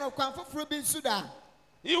ɛrehwɛ no kwan foforɔ bi nso da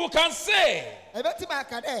you can say, ɛbɛtumi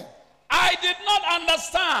aka dɛ I did not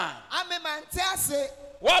understand ame mante ase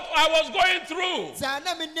what I was going through. dza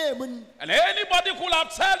na me nam mu And anybody could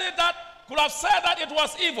have said that it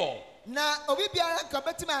was evil. na obi biara nka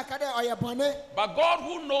bɛtumi aka dɛ ɔyɛ bɔne But God,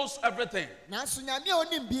 who knows everything, nanso nyame a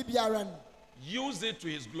onim biribiara no used it to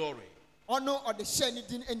his glory. ɔno ɔde hyɛ ne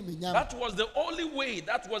din animuonyam. That was the only way,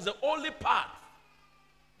 that was the only path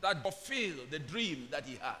that fulfilled the dream that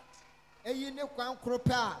he had. Eyi ne kwan koro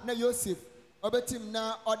pɛ a na Yosef ɔbɛtim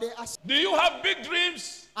na ɔde ahyɛ. Do you have big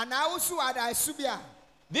dreams? Anaa woso wɔ adaeso bi a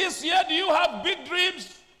This year, do you have big dreams?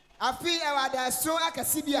 afi ɛwɔ adaeso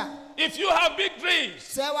akɛse bi a If you have big dreams,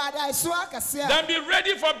 sɛ ɛwɔ adaeso akɛse a then be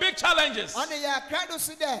ready for big challenges. ɔne yɛ krado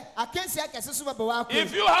so dɛ akansi akɛse so bɛbɛ wɔ akɔ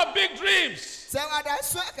If you have big dreams, sɛ ɛwɔ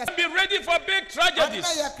adaeso akɛse be ready for big ɔne tragedies.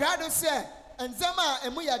 yɛ krado sɛ ndzɛmba a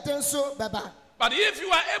emu yɛ den so bɛba. But if you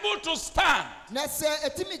are able to stand, Na sɛ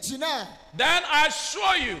etimi gyina then I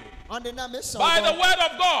assure you, a ɔde na mehyɛ by the ɔbɔ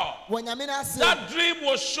word of God, wɔ nyame n'ase that dream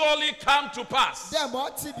will surely come to pass. dɛ ma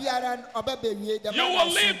ɔte biara no ɔbɛbɛwie dɛm You will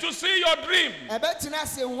live to see your dream ɛbɛtena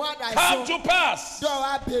ase ho come adaeso to pass dɛ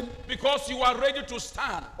ɔwɔ abem because you are ready to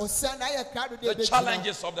stand ɔsɛ na yɛ krado de the ebɛgyina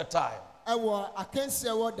challenges of the time. ɛwɔ akansi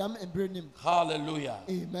a ɛwɔ dam mbere nim. Hallelujah.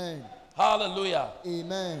 Amen. Hallelujah.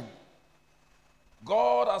 Amen.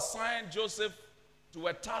 God assigned Joseph to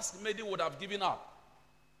a task many would have given up.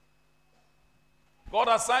 God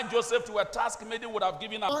assigned Joseph to a task many would have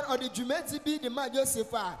given up. Ɔde dwumadi bi de ma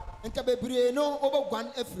Joseph a nka bebree no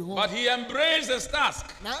wɔbɛguan afiri ho. But he embraced his task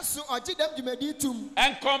Nanso ɔgye dɛm dwumadi tum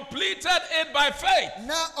and completed it by faith.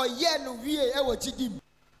 na ɔyɛ no wie ɛwɔ gyidi mu.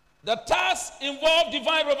 The task involved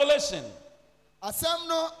divine revelation. Asɛm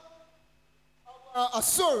no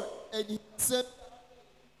ɔsoro adisɛm.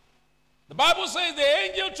 The Bible says the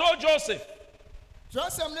angel told Joseph,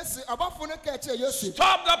 Twerɛsɛm no se ɔbɔfo no ka kyerɛ Yosef.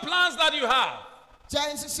 stop the plans that you have.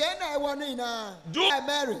 Gyae nhyehyɛe na ɛwɔ no nyinaa. Do- Ɛ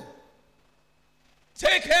Mary.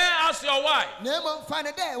 Take her as your wife. Na mmom fa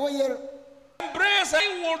no dɛ wo yere. Embrace her.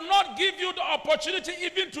 He will not give you the opportunity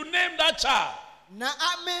even to name that child. Na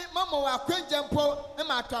ame mama wɔ akwagya mpo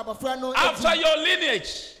ma ato abɔfra no After adi. your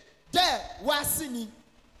lineage. Dɛ wase ni.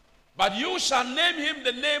 But you shall name him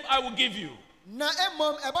the name I will give you. Na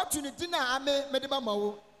mmom ɛbɛto ne din a ame mede mama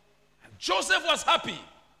wo. Joseph was happy.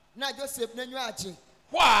 Na Joseph n'enyiwa agye.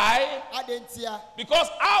 Why? Adentia. Because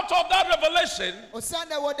out of that revelation,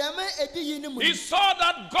 Osiane wɔ dɛm edi yi ne mu. he saw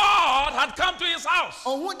that God had come to his house.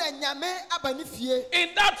 Ohun na nyame aba ne fie. In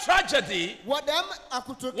that tragedy Wɔ dɛm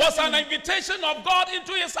akotoka. was an invitation of God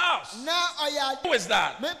into his house. Na ɔyɛ Who is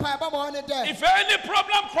that? me pa ba mo ne dɛ. If any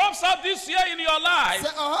problem crops up this year in your life,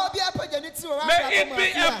 Sɛ ɔhɔ bi apagya ne ti wɔ may it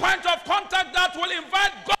be a point of contact that will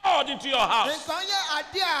invite God into your house. Nka ɔnyɛ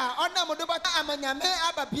ade a ɔnam do bata ama nyame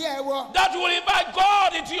aba bia ɛwɔ. That will invite God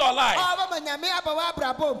into your life. Ɔba ma nyame aba wɔ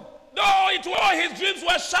abrabom. Though his dreams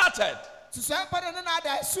were shattered, Susua mpa de ne na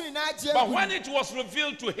ada esu na agye. but when it was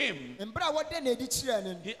revealed to him, Mbra wɔde na edi kyerɛ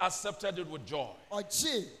no. he accepted it with joy.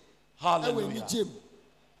 Ɔgye ɛwɔ Hallelujah. anigye mu.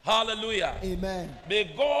 Hallelujah. Amen. May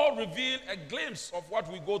God reveal a glimpse of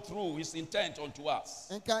what we go through, his intent unto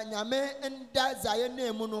us.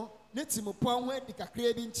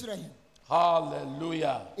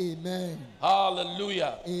 Hallelujah. Amen.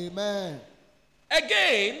 Hallelujah. Amen.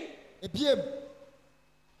 Again,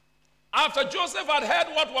 after Joseph had heard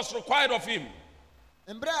what was required of him,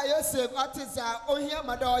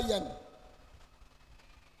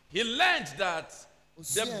 he learned that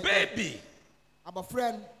the baby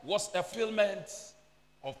was a fulfillment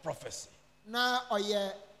of prophecy.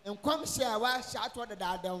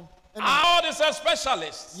 God is a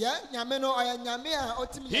specialist.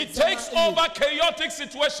 He takes over chaotic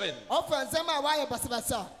situation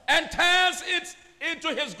and turns it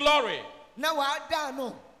into his glory.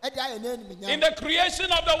 In the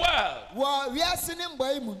creation of the world,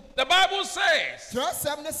 the Bible says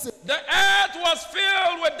the earth was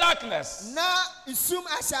filled with darkness,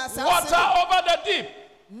 water over the deep,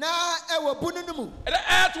 and the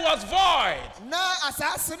earth was void,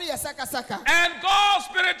 and God's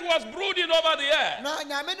Spirit was brooding over the earth.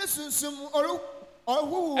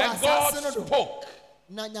 And God spoke,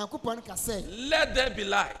 "Let there be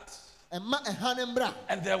light."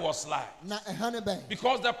 And there was light.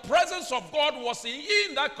 Because the presence of God was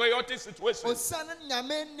in that chaotic situation. When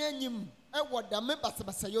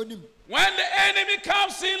the enemy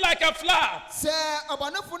comes in like a flood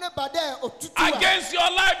against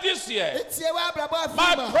your life this year,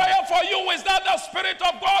 my prayer for you is that the Spirit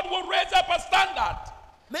of God will raise up a standard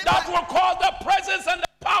that will cause the presence and the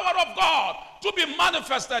power of God to be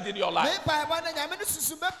manifested in your life.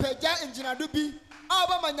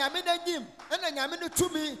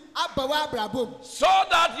 So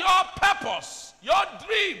that your purpose, your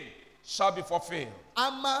dream shall be fulfilled.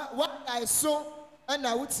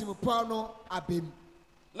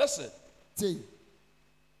 Listen,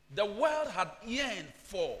 the world had yearned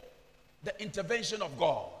for the intervention of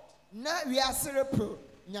God.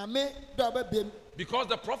 Because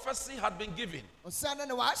the prophecy had been given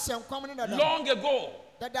long ago.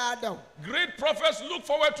 Great prophets look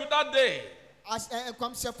forward to that day. But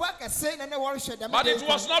it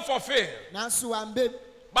was not fulfilled.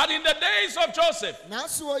 But in the days of Joseph, a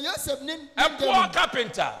poor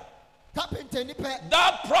carpenter,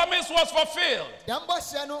 that promise was fulfilled.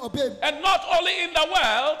 And not only in the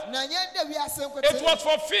world, it was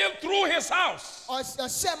fulfilled through his house,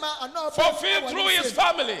 fulfilled through his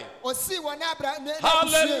family.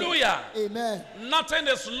 Hallelujah. Amen. Nothing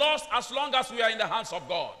is lost as long as we are in the hands of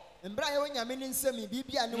God. Nothing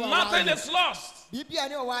is lost.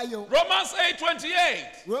 Romans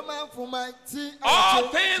 8:28. All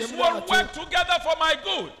things will work together for my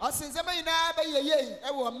good.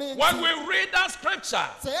 When we read that scripture,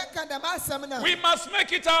 we must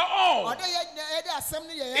make it our own.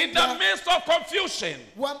 In the midst of confusion,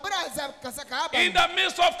 in the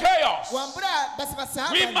midst of chaos,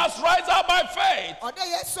 we must rise up by faith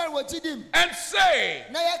and say,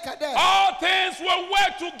 all things will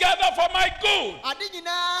work together for my good.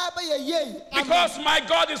 Because my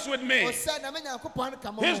God is with me.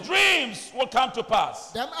 His dreams will come to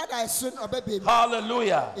pass.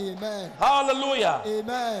 Hallelujah. Amen. Hallelujah.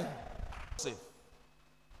 Amen. He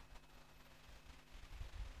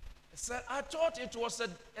said, I thought it was a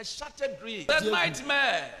shattered dream, a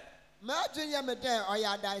nightmare. I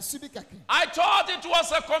thought it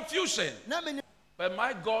was a confusion. But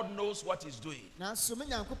my God knows what he's doing.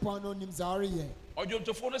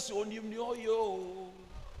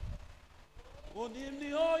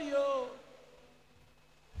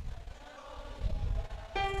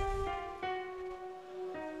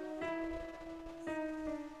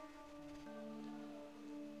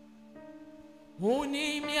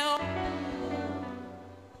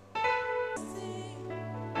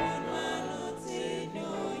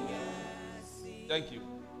 Thank you.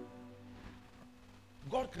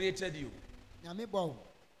 God created you.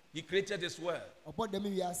 He created this world.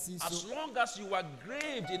 As long as you are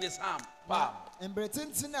graved in his palm,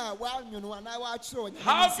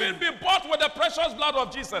 having been bought with the precious blood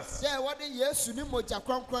of Jesus,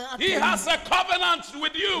 he has a covenant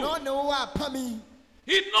with you.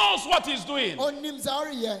 He knows what he's doing. When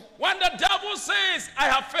the devil says, I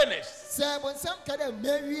have finished,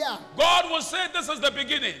 God will say, this is the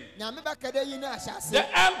beginning. The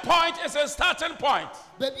end point is a starting point.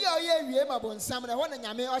 And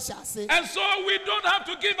so we don't have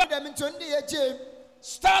to give up.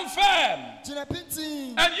 Stand firm,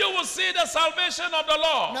 and you will see the salvation of the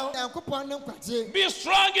Lord. Be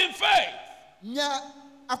strong in faith.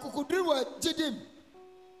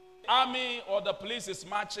 Army or the police is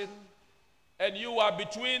marching, and you are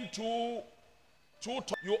between two.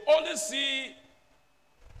 You only see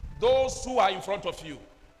those who are in front of you.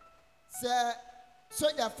 Sɛ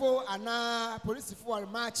sogyafo anaa polisifo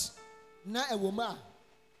march na ɛwɔ mu a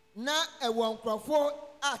na ɛwɔ nkurɔfo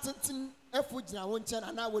a tenten afu gyina wo nkyɛn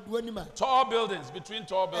anaa wɔde w'anim a. Tall buildings, between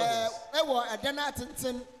tall buildings. Ɛwɔ ɛdan a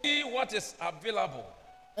tenten. See what is available.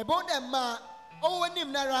 Ɛbɛn dɛ mmaa ɔwɔ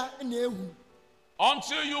anim nara na ehu.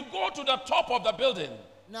 Until you go to the top of the building,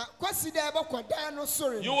 Na kwasi dɛ ɛbɛkɔ dan no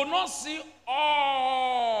sori. you will not see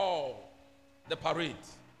all the parade.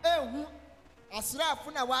 Ehu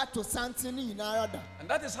asraafo na wɔato santen ne nyinaa da. And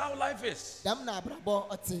that is how life is. Dɛm na abrabɔ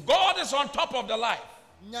ɔte. God is on top of the life.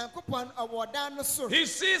 Nyankopɔn ɔwɔ dan no sori. He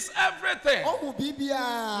sees everything. Ɔhu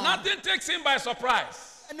biribiara. Nothing takes him by surprise.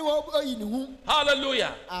 Ɛne wɔyi ne ho.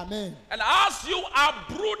 Hallelujah. Amen. And as you are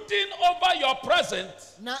brooding over your present,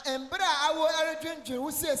 Na mbere a awo ɛredwendwen wo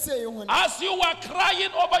seesei ho no. as you are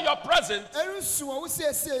crying over your present, Ɛresu wɔ wo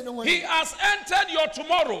seesei no ho. He has entered your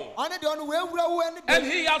tomorrow. Ɔne deɛ ɔno wɔawura wo ani And de.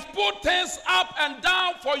 He has put things up and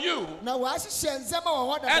down for you. Na wɔahyehyɛ ndzɛmba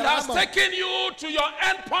wɔ hɔ And has dada ama. taken you to your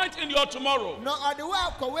end point in your tomorrow. Na ɔde wo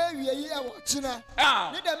akɔ w'awie yi ɛwɔ kyena.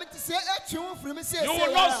 Now, Ne dɛm ti sɛ ɛtwe wo firi me seesei you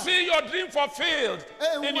will not see your dream fulfilled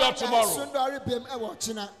in your tomorrow. Sondɔre bem ɛwɔ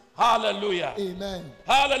kyena. Hallelujah. Amen.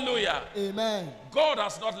 Hallelujah. Amen. God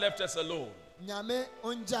has not left us alone. Nyame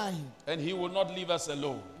ongyae And He will not leave us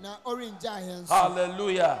alone. na ɔrengyae yɛn nso.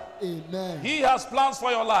 Hallelujah. Amen. He has plans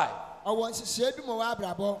for your life. Ɔwɔ nhyehyɛe bi ma wɔ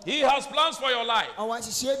abrabɔ. He has plans for your life. Ɔwɔ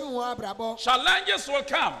nhyehyɛe bi ma wɔ abrabɔ. Challenges will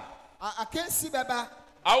come. Akansi bɛba.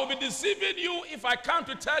 I will be deceiving you if I come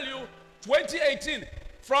to tell you 2018,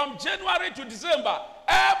 from January to December,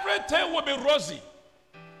 everything will be rosy.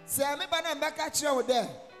 Sɛ meba na mbɛka kyerɛ wo dɛ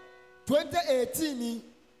 2018 ni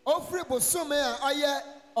ofiri bosome a ɔyɛ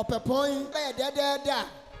ɔpɛpɔn yi bɛyɛ dɛdɛɛdɛ a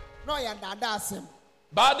na ɔyɛ ndaadaa asɛm.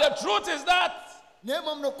 But the truth is that Na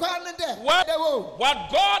mmom nokware ne dɛ what, dɛ wo what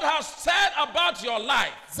God has said about your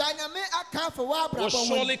life sɛ Nyame aka afa wɔ will abrabɔ ho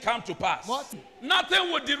surely come to pass. What?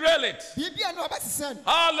 Nothing will derail it. biribi a na ɔbɛsesa no.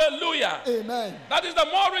 Hallelujah. Amen. That is the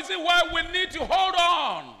more reason why we need to hold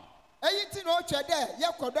on Ɛyi ti na ɔtwɛ dɛ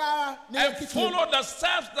yɛkɔdɔ ara na and yɛkiki follow the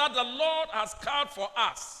steps that the Lord has carved for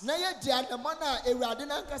us. na yɛdi anamɔ na Awurade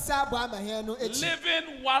nankasa abɔ ama yɛn no akyi.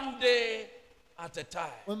 Living one day at a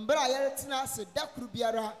time. Mbere a yɛretena ase da koro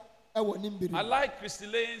biara ɛwɔ ne mbere. I like Christy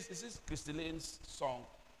Lane's, this is Christy Lane's song.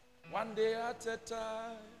 One day at a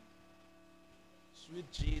time,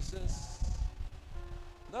 sweet Jesus,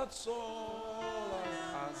 that's all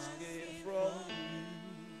I'm asking from you.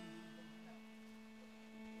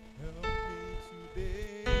 Help me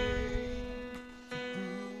today to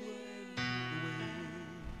do what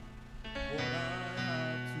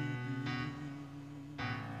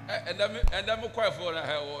I have to do. And then quite for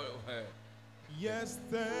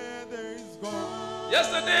Yesterday is gone.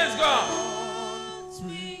 yesterday is gone.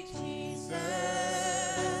 Sweet Jesus.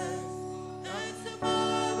 And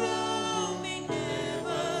tomorrow may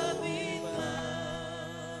never be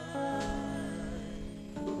mine.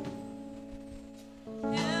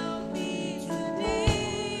 Help me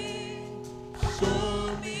today. Show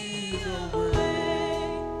me the way.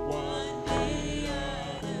 One day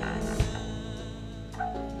at a time.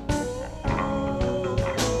 Oh,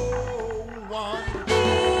 one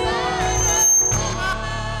day at a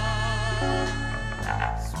time.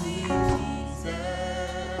 Sweet Jesus.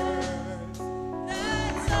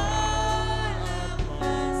 That's all I'm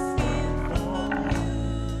asking from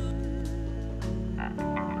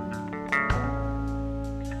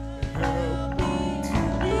Help me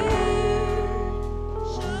today.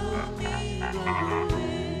 Show me the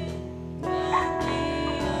way. One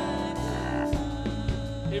day at a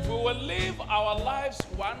time. If we will live our lives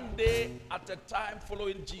one day at a time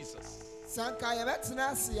following Jesus, Sanka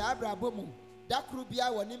yɛbɛtena ase yɛ abrabɔ mu da koro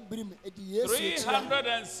biara wɔ ne mbirim edi Yesu akyi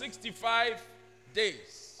 365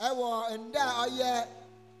 days. ɛwɔ nda a ɔyɛ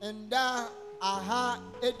nda aha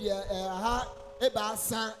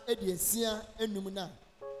ebaasa eduosia enum na.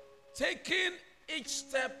 Taking each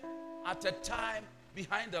step at a time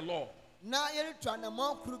behind the Lord. Na yɛretu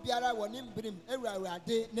anamɔ koro biara wɔ ne mbirim ewura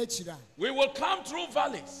Awurade n'akyira. We will come through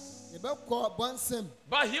valleys, Yɛbɛkɔ bɔnsɛm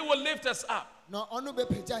but He will lift us up. na ɔno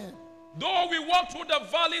bɛpagya yɛn. Though we walk through the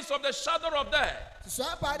valleys of the shadow of death,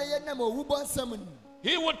 Susua paa de yɛnam owu bɔnsɛm mu.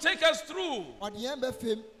 He will take us through. Ɔde yɛn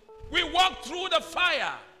bɛfam. We walk through the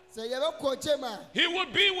fire, Sɛ yɛbɛkɔ gyem a He will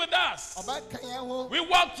be with us. ɔbɛka yɛn ho. We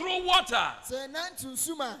walk through water, Sɛ yɛnante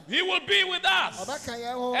nsum a He will be with us. ɔbɛka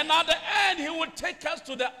yɛn ho. And at the end, He will take us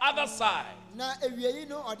to the other side. na ewie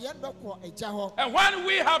no ɔde yɛn bɛkɔ agya hɔ. And when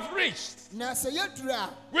we have reached, Na sɛ yɛduru a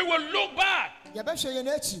we will look back yɛbɛhwɛ yɛn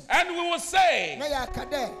akyi and we will say, na yɛaka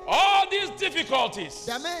dɛ all these difficulties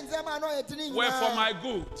dɛme ndzɛmba na ɔyɛ tene were for my nyinaa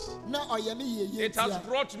good. na ɔyɛ me yie It has tia.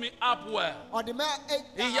 brought me up well. Ɔde me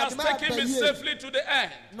He has taken me safely to the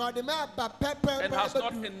end na ɔde me aba and has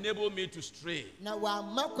not pɛpɛɛpɛ enabled me to stray. na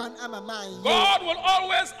wamma kwan ama man yie. God will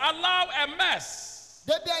always allow a mess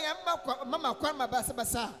Da bia yɛmma mama kwan ma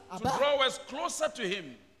basabasa to aba draw us closer to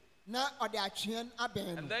Him, na ɔde atweɛn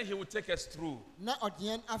abɛn and no then He will take us through. na ɔde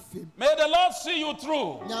yɛn afem. May the Lord see you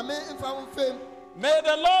through. Nyame mfa ho mfem. May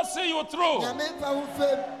the Lord see you through. Nyame mfa ho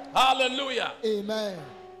mfem. Hallelujah. Amen.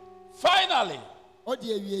 Finally, Ɔde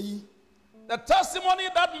awie yi. the testimony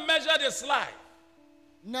that measured his life.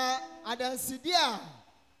 Na adansidi a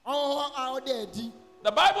ɔwɔ hɔ a ɔde adi.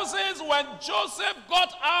 The Bible says when Joseph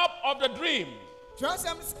got out of the dream,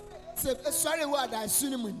 Twerɛsɛm sɛ esɔre wɔ adansi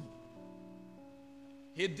no mu ni.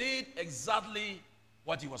 he did exactly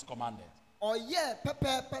what he was commanded. Ɔyɛ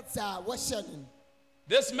pɛpɛɛpɛ sɛ a wɔhyɛ no.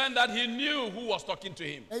 This meant that he knew who was talking to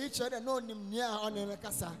him. Eyi kyerɛ dɛ na onim nea ɔne no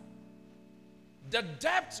kasa. The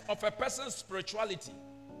depth of a person's spirituality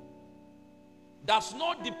does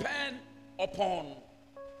not depend upon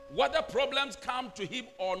whether problems come to him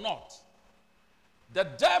or not. The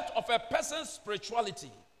depth of a person's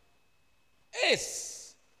spirituality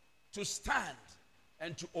is to stand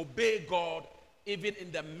and to obey God even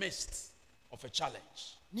in the midst of a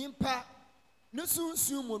challenge. Nimpa ne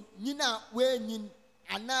sunsun mu nyina wɔanyin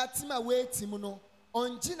anaa tim a wɔatim no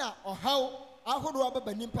ɔngyina ɔhaw ahodoɔ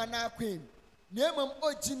bɛba nimpa no akwam. Na mmom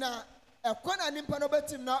ɔgyina ɛkwan a nimpa no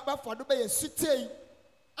bɛtim na ɔbɛfa do bɛyɛ sutei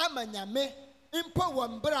ama Nyame mpo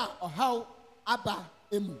wɔ mberɛ a ɔhaw aba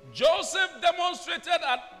emu. Joseph demonstrated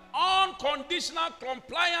an unconditional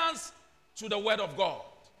compliance to the word of God.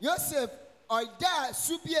 Yosef ɔda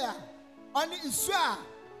su bi a ɔne isu a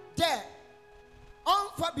dɛ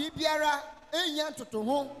ɔmfa biribiara ɛnya ntoto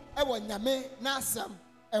ho ɛwɔ Nyame n'asɛm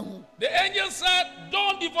ɛho. The angel said,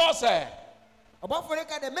 don't divorce her. Ɔbɔfo no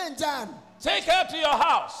ka dɛ mengyaa no. Take her to your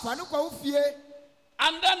house. Fa no kɔ wo fie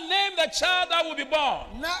And then name the child that will be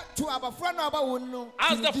born na to abɔfra na ɔbɛwo no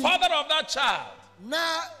as the din. father of that child.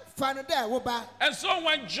 Na fa no dɛ wo ba. And so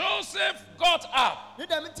when Joseph got up, Ne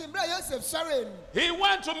dɛm nti mmerɛ a Yosef sɔree no he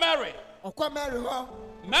went to Mary. ɔkɔ Mary hɔ.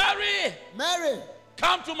 Mary, Mary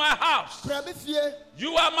come to my house. kura me fie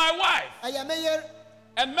You are my wife. ɛyɛ me yer.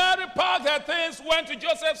 And Mary packed her things, went to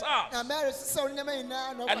Joseph's Na house. Mary sisa wo nneɛma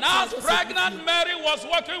nyinaa na And ɔkɔtena as Joseph pregnant fie. Mary was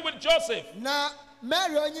working with Joseph, Na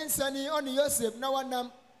Mary onyinsani ɔne Yosef na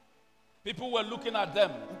wɔnam people were looking at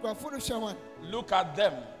them. nkurɔfo no hwɛ wɔn Look at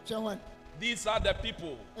them. hwɛ wɔn. These are the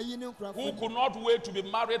people Eyi ne who nkurɔfo no could not wait to be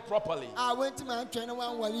married properly. a wɔntumi antwɛn na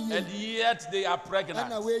wɔanware And yie yet they are ɛna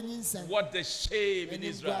pregnant. wɔanyinsɛn. What the shame in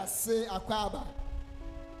Israel. Animguase akwaaba.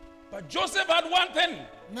 But Joseph had one thing: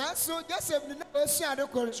 Nanso Joseph ne na wɔasua ade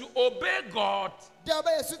koro. to obey God Dɛ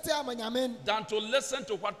ɔbɛyɛ sute ama Nyame than to listen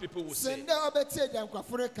to what people will say. sen dɛ ɔbɛtie gya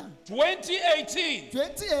nkurɔfo no ka. 2018,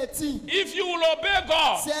 2018 if you will obey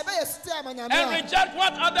God sɛ ɛbɛyɛ sute ama Nyame and a reject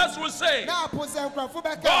what others will say, na apo sɛ nkurɔfo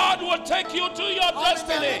bɛka. God will take you to your Ɔne Nyame de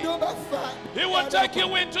destiny. wobɛfa. He will take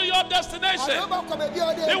you into your Ɔde destination. wobɛkɔ baabi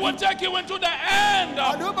a ɔde He will adi. take you into the end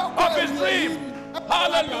Ɔde wobɛkɔ of his awie dream. yi.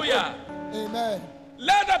 Hallelujah. Amen.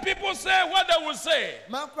 Let the people say what they will say.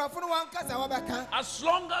 Ma nkurɔfo no wɔnkasa wɔbɛka. As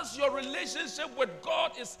long as your relationship with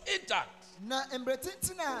God is intact, Na mmerɛ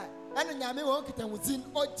tenten a ɛne Nyame wɔn nkitahodzi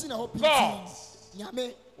ɔgyina hɔ God pintin.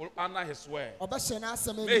 Nyame will honor his word. ɔbɛhyɛ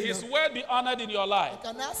n'asɛm May his word be honored in your life.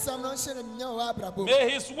 Ka n'asɛm no nhyɛ no animuonyam wɔ w'abrabɔ mu. May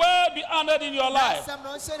his word be honored in your life. N'asɛm no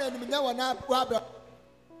nhyɛ no animuonyam wɔ w'abrabɔ.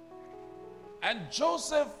 And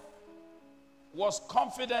Joseph was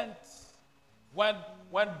confident when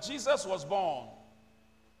Jesus was born.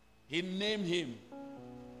 He named him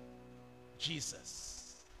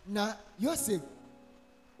Jesus. Na Yosef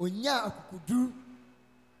onya akukuduru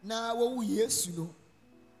na wɔwu Yesu no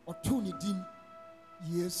ɔtoo ne din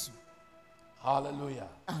Yesu. Hallelujah.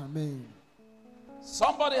 Amen.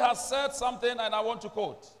 Somebody has said something and I want to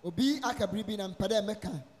quote. Obi aka biribi na mpɛ dɛ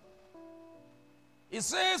mɛka. It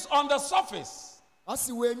says, on the surface,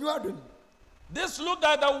 Ɔsi wɔenyu ado no. this looked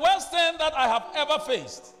like the worst thing that I have ever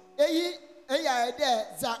faced. Eyi ayɛ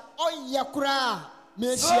dɛ dza ɔnyɛ koraa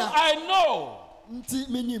Still mehyia. I know, Nti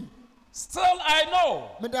menim. still I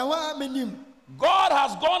know, Meda hɔ a menim. God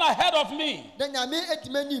has gone ahead of me Dɛ Nyame edi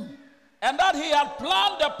m'anim. and that he had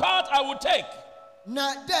planned the path I would take.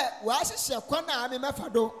 Na dɛ wɔahyehyɛ kwan a me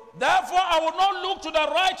mɛfa do. Therefore, I will not look to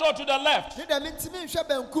the right or to the left, Ne dɛm nti menhwɛ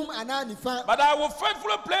benkum anaa nifa. but I will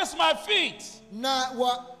faithfully place my feet Na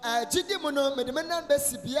wɔ gyidi mu no mede me nan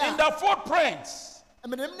bɛsi in bea the footprints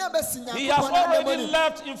He has already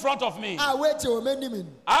left in front of me. I will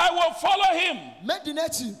follow him.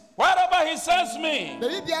 Wherever he sends me,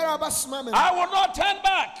 I will not turn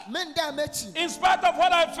back. In spite of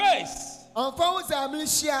what I face,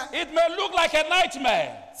 it may look like a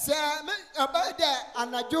nightmare.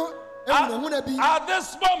 At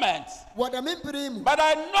this moment, but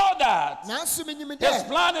I know that his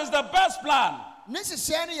plan is the best plan. And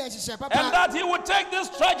that he would take this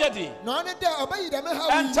tragedy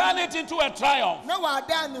and turn it into a triumph.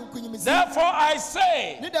 Therefore I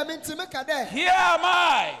say, here am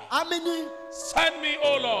I. Send me,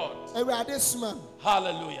 O Lord.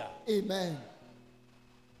 Hallelujah. Amen.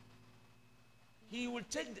 He will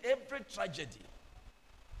take every tragedy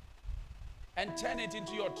and turn it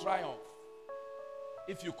into your triumph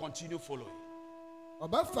if you continue following.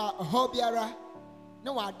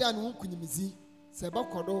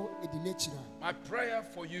 My prayer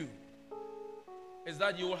for you is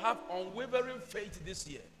that you will have unwavering faith this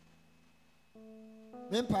year.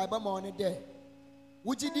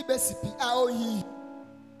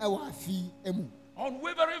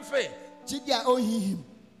 Unwavering faith.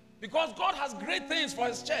 Because God has great things for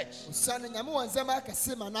his church.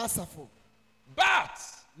 But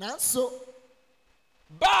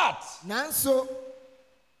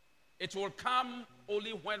it will come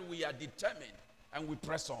only when we are determined and we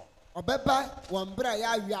press on.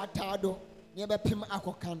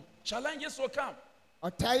 Challenges will come.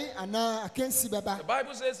 The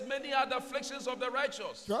Bible says many are the afflictions of the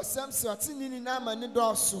righteous, but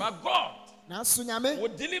God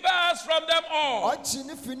will deliver us from them all.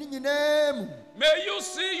 May you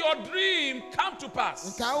see your dream come to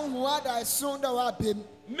pass. May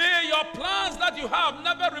your plans that you have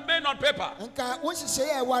never remain on paper.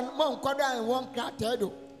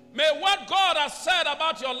 May what God has said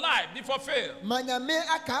about your life be fulfilled. May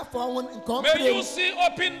you see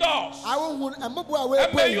open doors.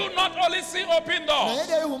 And may you not only see open doors,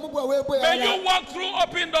 may you walk through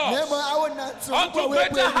open doors unto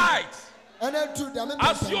greater heights.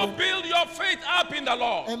 As you build your faith up in the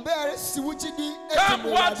Lord, come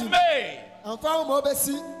what may.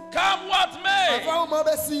 Come what may,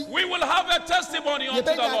 we will have a testimony unto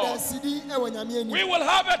the Lord. We will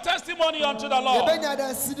have a testimony unto the Lord.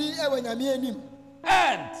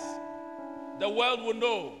 And the world will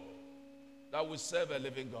know that we serve a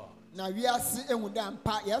living God.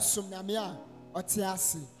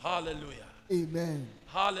 Hallelujah. Amen.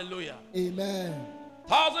 Hallelujah. Amen.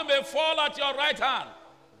 1,000 may fall at your right hand,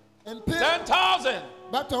 10,000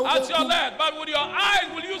 at your left, but with your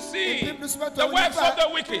eyes will you see the works of the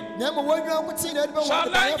wicked.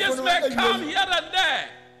 Challenges may come here and there,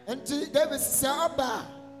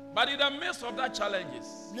 but in the midst of that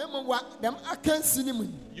challenges,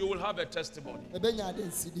 you will have a testimony.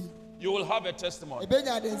 You will have a testimony.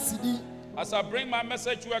 As I bring my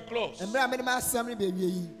message to a close,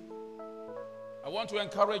 I want to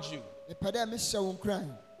encourage you.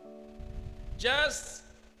 Just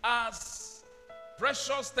as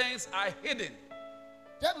precious things are hidden,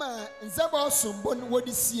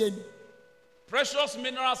 precious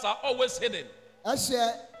minerals are always hidden.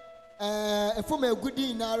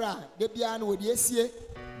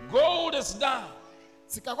 Gold is down.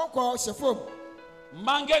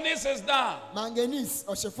 Manganese is down.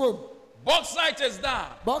 Bauxite is down.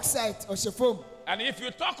 And if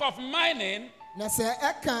you talk of mining, we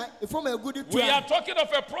are talking of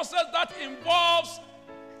a process that involves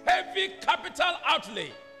heavy capital outlay.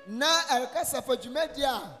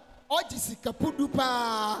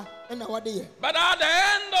 But at the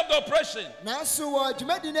end of the operation,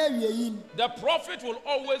 the profit will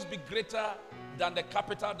always be greater than the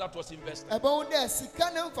capital that was invested.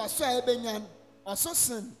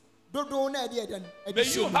 May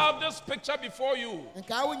you have this picture before you.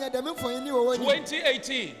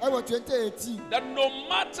 2018. That no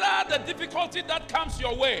matter the difficulty that comes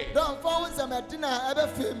your way, God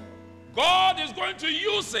is going to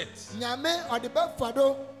use it.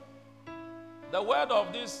 The word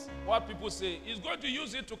of this, what people say, is going to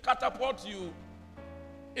use it to catapult you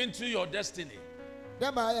into your destiny.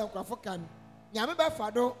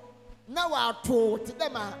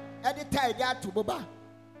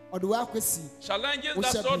 Challenges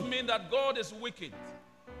does not mean that God is wicked.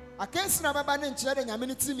 Challenges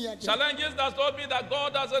does not mean that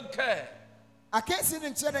God doesn't care.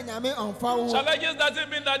 Challenges doesn't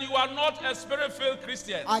mean that you are not a spirit-filled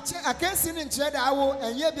Christian. In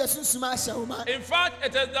fact,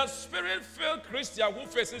 it is the spirit-filled Christian who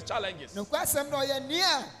faces challenges. The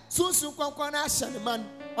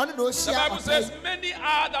Bible says, many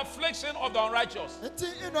are the affliction of the unrighteous.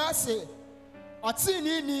 ɔtee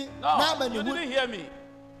ni No, n'ama ne you hu didn't hear me.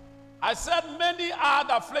 I said many are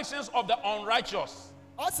the afflictions of the unrighteous.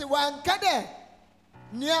 ɔsi wanka dɛ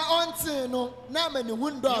nea ɔntee no n'ama ne hu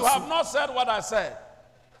You have ndɔɔso not said what I said.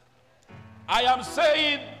 I am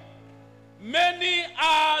saying many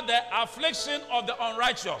are the affliction of the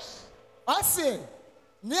unrighteous. ɔsi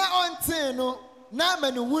nea ɔntee no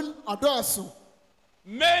n'ama ne hu ɔdɔɔso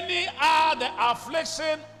Many are the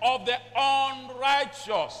affliction of the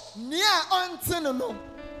unrighteous. nea ɔntee no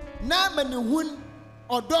n'ama ne hu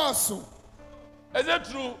ɔdɔɔso Is it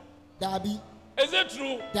true? daabi Is it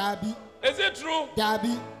true? daabi Is it true?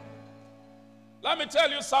 daabi Let me tell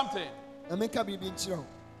you something. na meka biribi nkyerɛ wo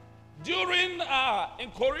During in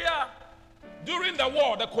Korea, during the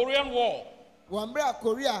war, the Korean War, wɔn mmerɛ a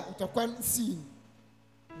korea ntɔkwa sii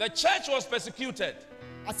the church was persecuted.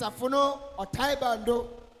 asafo no ɔtae bando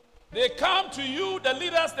They come to you, the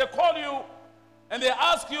leaders, they call you, and they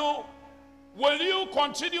ask you, will you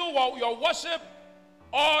continue your worship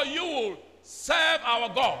or you will serve our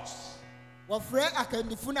gods? wɔfrɛ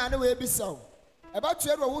akandifo no a na wɔabisa wo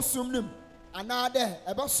ɛbɛtoa do a wosom no mu anaa dɛ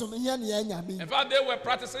ɛbɛsom ihe ne yɛn nyame In fact, they were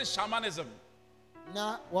practicing shamanism.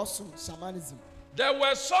 na wɔsom shamanism There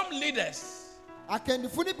were some leaders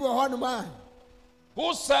akandifo no bi wɔ hɔnom a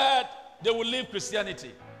who said they would leave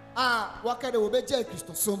Christianity. wɔka dɛ wɔbɛgya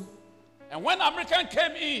kristosom And when American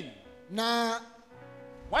came in, na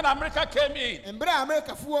when America came in mmerɛ a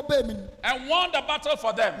amerikafoɔ baa mu no and won the battle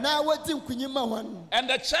for them, na wɔdi nkonim ma wɔn and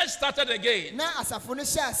the church started again, na asafo no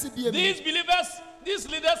hyɛ ase bie mu these believers, these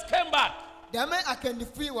leaders came back. dɛmɛ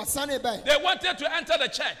akandifo yi wɔsane bɛn They wanted to enter the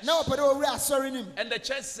church. na wɔpɛ dɛ wɔwura asɔre no mu And the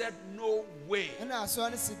church said, no way. ɛna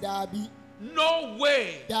asɔre no si daabi No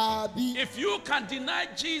way. daabi If you can deny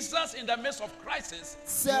Jesus in the midst of crisis,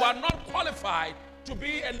 Sir. you are not qualified to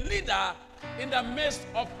be a leader in the midst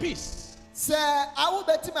of peace. sɛ awo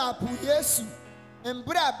bɛtumi apo yesu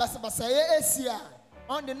mberɛ a basabasayɛ asi a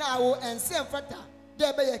ɔnde na awo ɛnsɛ mfata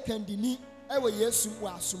dɛ ɛbɛyɛ kandini ɛwɔ yesu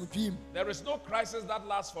wɔ asomdwee mu There is no crisis that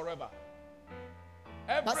lasts forever.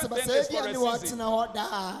 Everything basabasayɛ is bi for a ne a season. wɔtena hɔ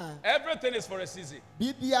daa Everything is for a season.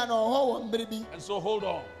 biribia na ɔhɔ wɔ mberɛ bi And so hold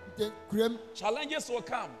on. nti kuram Challenges will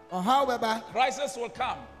come. ɔhaw bɛba Crisis will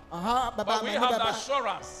come. ɔhaw bɛba But we amane have the bɛba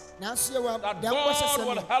assurance nanso yɛwɔ that deɛ God nkɔhyɛ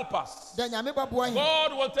will sɛm help us. dɛ nyame bɛboa yɛn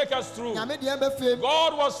God will take us through. nyame deɛ bɛfam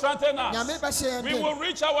God will strengthen nyame us. bɛhyɛ yɛn We den will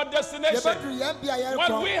reach our destination. yɛbɛduru yɛn bia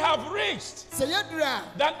When we yɛrekɔ have reached, sɛ yɛduru a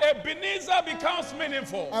then Ebenezer becomes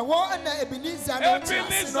meaningful. ɛhɔ ɛna ebenezer no ɔte ase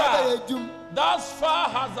Ebenezer. na ɔbɛyɛ adwum Thus far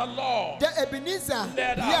has the Lord. dɛ ebenezer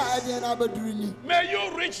Let bia us. ɛdeɛ no abɛduru ni May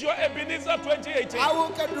you reach your Ebenezer 2018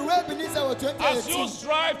 awo nkaduru ebenezer wɔ as you 2018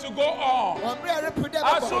 strive to go on, wɔn mmerɛ a yɛrepo dɛ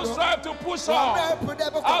as you bɛkɔ do strive to push wɔn mmerɛ a on, yɛrepo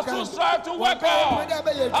dɛ bɛkɔ as you kan strive to wɔn work mmerɛ a yɛrepo on. dɛ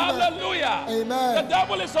bɛyɛ adwuma Hallelujah. Amen. The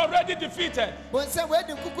devil is already defeated. bɔnsɛn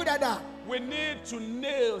wɔadi nkuku dada We need to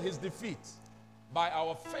nail his defeat by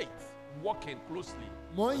our faith, walking closely.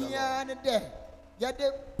 mo hia ne dɛ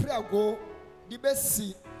yɛde prago de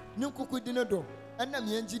bɛsi ne nkuku di no do ɛnam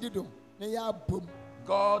yɛn gyi di do na yɛabom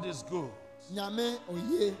God is good. nyame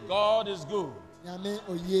oye God is good. nyame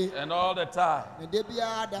oye And all the time. na de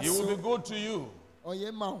biara da He will be so good to you.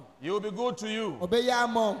 ɔyɛ ma wo He will be good to you. ɔbɛyɛ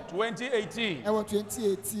ama wo 2018. ɛwɔ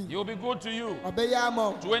 2018 He will be good to you. ɔbɛyɛ ama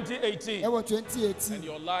wo 2018. ɛwɔ And 2018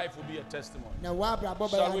 your life will be a testimony. na wɔabrabɔ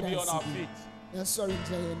Shall we bɛyɛ be on our adansi feet? yɛnsɔre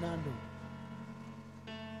nkyerɛ yɛn nan do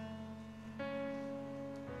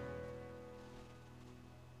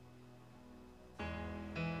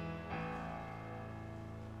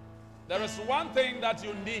There is one thing that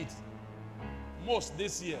you need most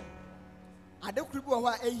this year. adekoro bi wɔ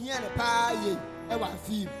hɔ a ehia ne paa yie ɛwɔ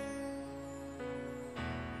afi mu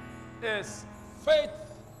Is faith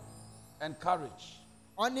and courage.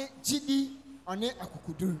 ɔne gyidi ɔne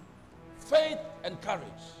akokuduru Faith and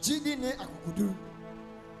courage. gyidi ne akokuduru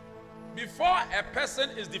Before a person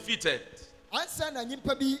is defeated, ansa na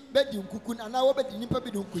nyimpa bi bɛdi nkuku anaa wɔbɛdi nyimpa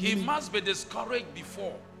bi do he nkunim must be discouraged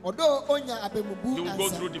before ɔdɔ onya abemubu he will go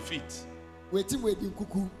ansa through defeat. wɔati mu edi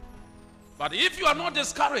nkuku But if you are not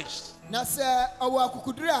discouraged, na sɛ ɔwɔ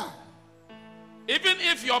akokuduru a even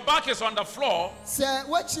if your back is on the floor, sɛ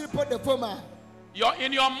wɔakyiri pɔ da fam a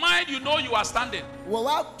in your mind you know you are standing wɔ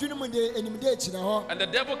w'adwene mu de animde akyina hɔ and the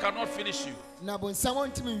devil cannot finish you. na bonsam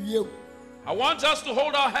ɔntumi nwie wo I want us to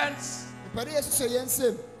hold our hands. mpɛde yɛhyehyɛ yɛn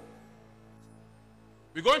nsam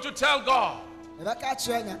We're going to tell God, yɛbɛka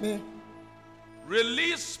akyerɛ nyame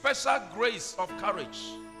release special grace of courage.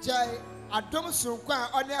 gyae adom soronko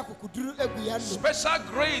a ɔne akokuduru agu yɛn no Special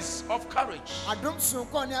grace of courage adom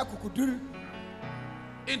soronko a ɔne akokuduru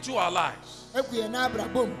into our lives. agu yɛn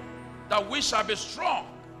abrabɔ mu That we shall be strong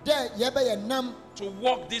dɛ yɛbɛyɛ nam to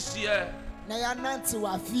walk this year na yɛanante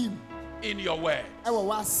wɔ afi mu in your word. ɛwɔ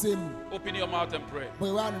w'asɛm mu. Open your mouth and pray. Bɔ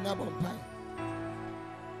iwa ano na bɔ mpae.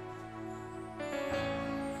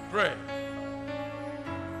 Pray.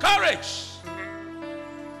 Courage.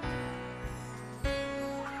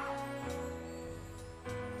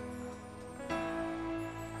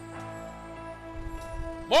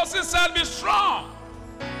 Moses said, be strong,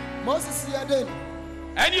 Moses yɛ den.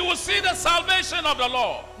 and you will see the salvation of the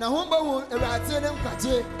Lord. Na ho bɛhu Awurade ne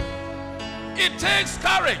nkwagye. It takes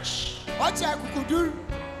courage Ɔkyɛ akukudur.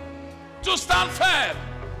 to stand firm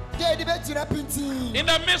Deɛ yɛde bɛgyina pintii. in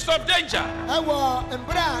the midst of danger, Ɛwɔ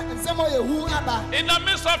mbrɛ a nsɛm a ɔyɛ hu aba. in the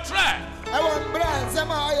midst of threat. Ɛwɔ mbrɛ a nsɛm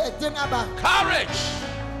a ɔyɛ den aba. Courage,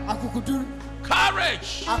 Akukudur.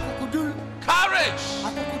 courage, Akukudur. courage.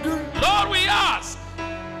 Akukudur. Lord, we ask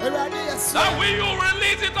Awurade yɛ so. that we will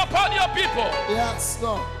release it upon your people. Yes,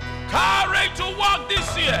 Lord. Courage to walk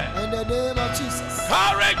this year. In the name of Jesus.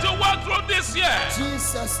 Courage to walk through this year.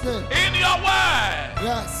 Jesus' name. In your word.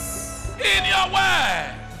 Yes. In your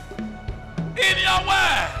word. In your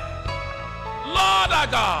word. Lord our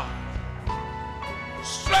God.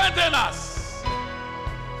 Strengthen us.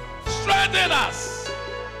 Strengthen us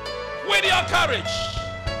with your courage.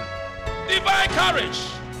 Divine courage.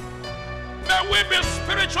 May we be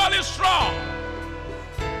spiritually strong.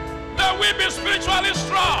 May we be spiritually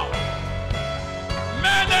strong.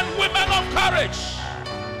 Men and women of courage.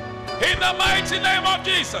 In the mighty name of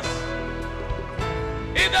Jesus.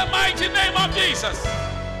 In the mighty name of Jesus.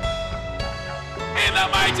 In the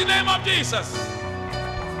mighty name of Jesus.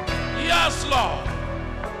 Yes, Lord.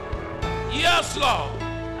 Yes, Lord.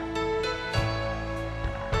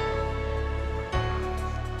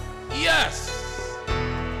 Yes.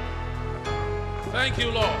 Thank you,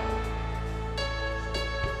 Lord.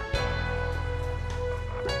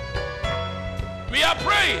 We are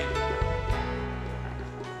praying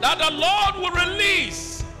that the Lord will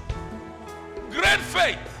release great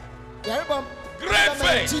faith Yɛrebɔ Great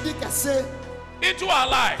faith. gyidi kɛse into our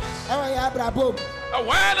lives. ɛwɔ yɛ abrabɔ mu. And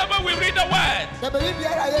whenever we read the word, Na baabi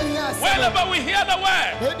biara a yɛhia asɛm. whenever we hear the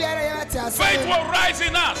word, Baabi biara a yɛate faith asɛm. will rise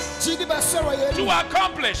in us Gyidi bɛsɔ wɔ yɛn to mu.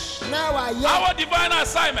 accomplish Na wayɛ our divine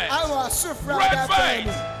assignment. awɔ asofra Great ɔda bɛn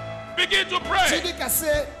mu. faith. Begin to pray. Gyidi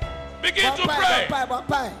kɛse. Begin to Bɔ pray. mpae, bɔ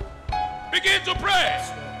mpae. Begin to pray.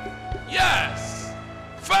 Yes.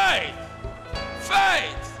 Faith.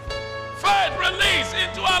 Faith. Faith release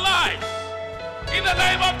into our lives. In the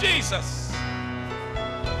name of Jesus.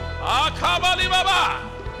 Akabali Baba.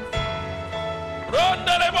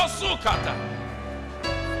 Rondelebo Sukata.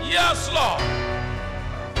 Yes, Lord.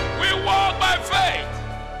 We walk by faith.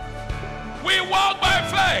 We walk by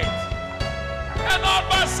faith and not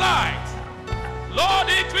by sight. Lord,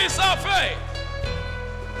 increase our faith.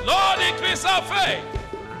 Lord, increase our faith.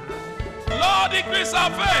 Lord, increase our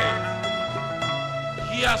faith.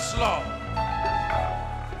 Yes, Lord.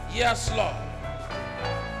 Yes, Lord.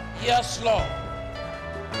 Yes, Lord.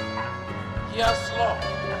 Yes,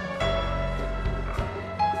 Lord.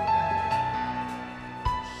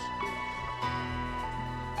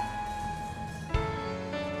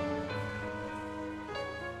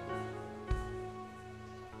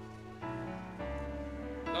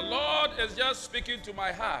 The Lord is just speaking to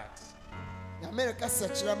my heart Nyame rekasa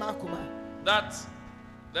kyerɛ m'akoma. that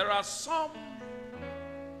there are some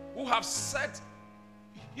who have set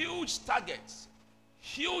huge targets,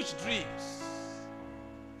 huge dreams.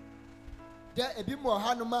 Dɛ ebi mu wɔ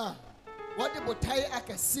hanom a wɔde botae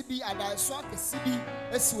akɛse bi adaeso akɛse bi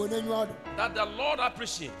asi wɔn aniwa do. That the Lord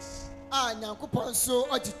appreciates, A Nyankopɔn nso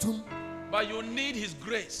ɔgye tom. but you need His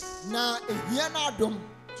grace Na ehia no adom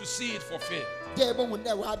to see it fulfilled. dɛ ɛbɛhu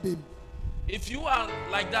dɛ wɔaba mu. If you are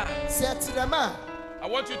like that, Sɛ ɛte dɛm a I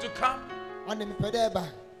want you to come, ɔne mepɛ dɛ ɛba.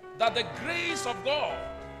 that the grace of God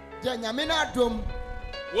Dɛ Nyame no adom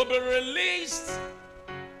will be released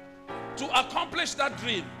to accomplish that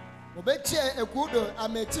dream. wɔbɛkyɛ ekuo do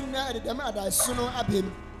amatim na ɛde dɛm adaeso no aba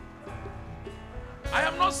mu. I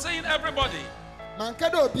am not saying everybody. Manka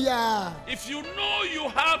dɛ obiara If you know you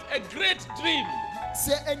have a great dream,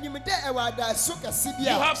 sɛ enyim dɛ ɛwɔ adaeso kɛse bi you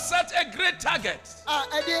a have set a great target,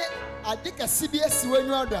 ɛde ade kɛse bi asi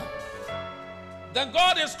w'aniwa do a then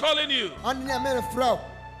God is calling you ɔne Nyame refrɛ wo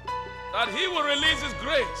that He will release His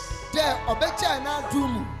grace. dɛ ɔbɛkyɛ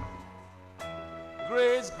n'adom mu.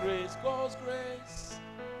 Grace, grace, God's grace.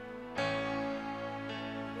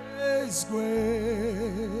 Grace,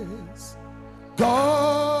 grace,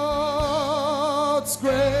 God's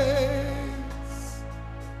grace,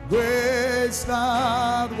 grace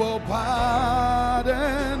that will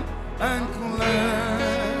pardon and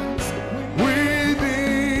cleanse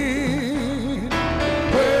within.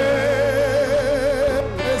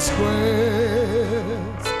 Grace,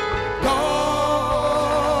 grace,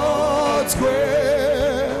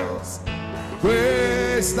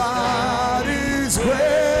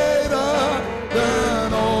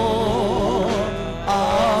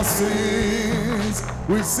 sins.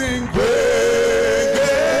 We sing grace,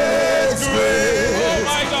 grace. Oh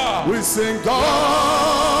my God. We sing God's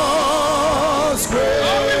grace.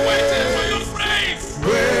 I'll be waiting for your grace.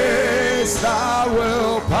 Grace that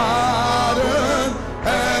will pardon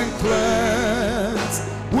and cleanse.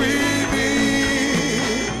 We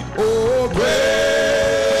need, oh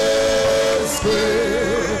grace,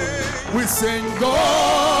 grace. We sing God's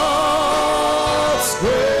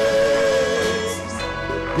grace.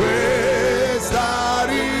 Grace that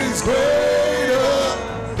is greater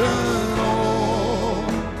than all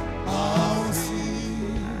our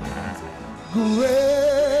sins.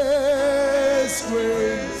 Grace,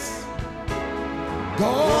 grace.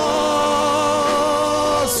 God's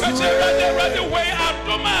Catch it ready way out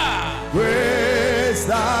to man. grace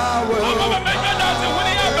that will I'm gonna make it as a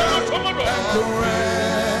winning ever tomorrow.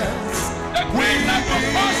 endurance. The grace that will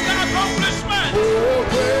cause the accomplishment Oh,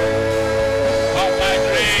 grace. of my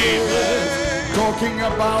dream. Talking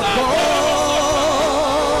about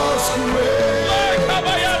God's grace. Like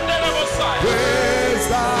Kabayande the Messiah. Grace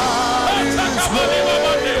that is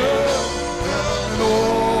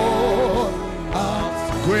Lord.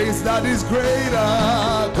 Grace that is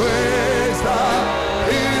greater. Grace that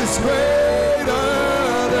is greater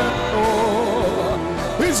than all.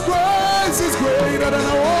 His grace is greater than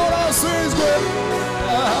all our sins.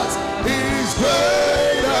 Grace is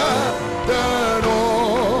greater than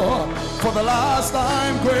all. For the last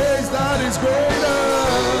time, grace that is greater.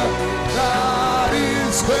 That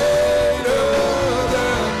is greater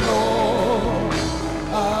than all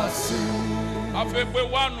our sins.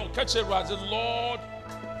 Catch it right. Lord,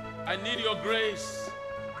 I need your grace.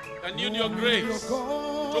 I need your grace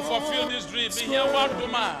to fulfill this dream. Be here one to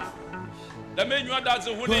man. The man you are that's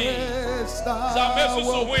a winning.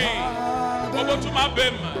 Over to my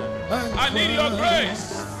bem. I need your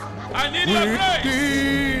grace. I need your grace.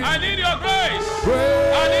 I need your grace.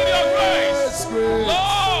 I need your grace.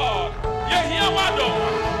 Lord, you're here one.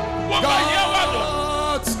 Woman here one.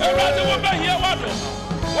 Everybody woman here one.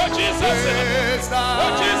 What Jesus in him?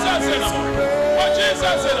 What Jesus in him? What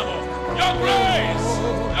Jesus in him? Your grace.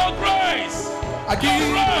 Your grace. I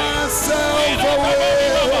give myself away.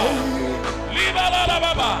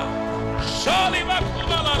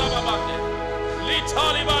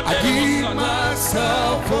 I give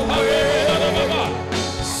myself away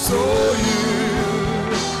so you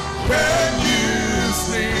can use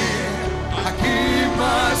me. I give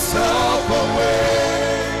myself away.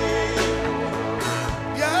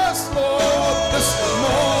 Yes, Lord, this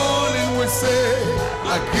morning we say,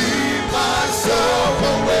 I give myself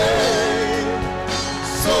away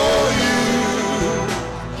so you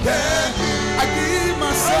can. I give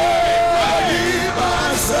myself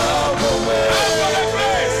away.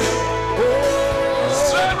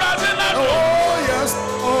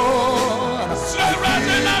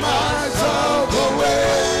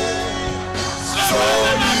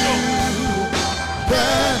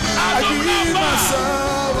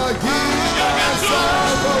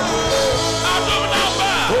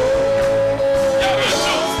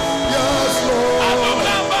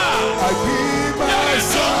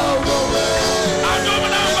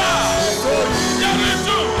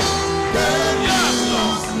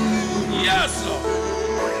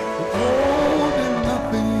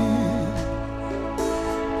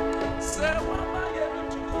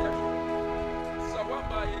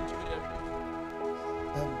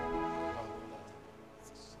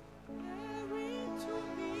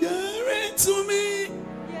 To me,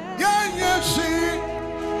 yeah, she,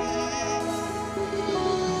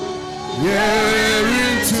 yeah,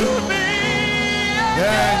 into me,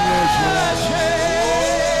 yeah, she.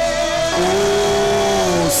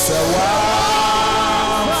 Oh,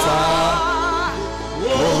 Sawafa,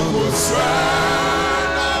 Wongo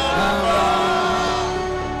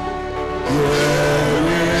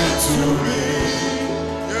yeah, into me,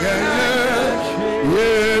 yeah,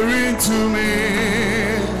 into me.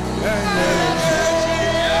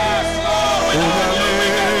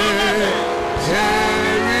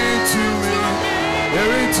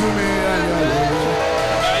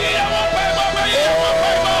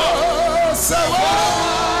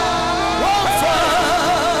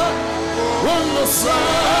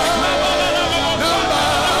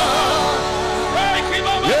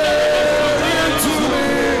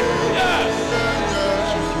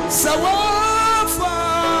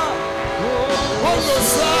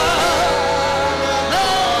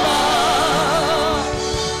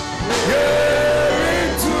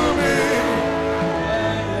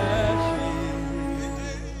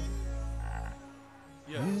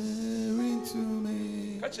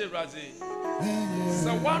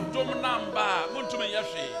 one dom number, Muntumi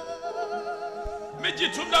Yashi.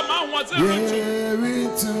 Mijitunda Mawazerutu.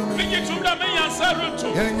 Mijitunda Mayansarutu.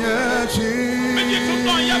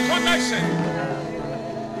 Mijitunda your connection.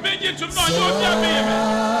 Mijitunda your baby.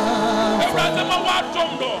 Everything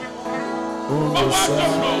Mawatomno.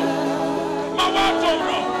 Mawatomno.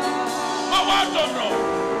 Mawatomno. Mawatomno.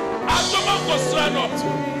 Atoma Kosrano.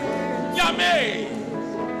 Yame.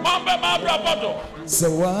 Mamba Mabrabado.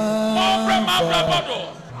 Mamba Mabrabado.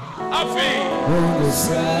 Afi.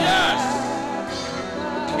 Yes.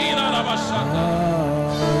 Kina Rabashanda.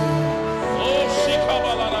 Oh,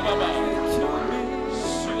 Shikabala Rababa.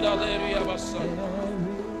 Sudaleri Abasanda.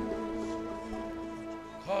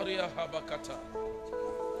 Karia Habakata.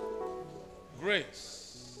 Grace.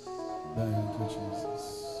 Thank you, Jesus.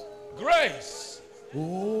 Grace.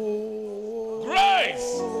 Oh, Grace.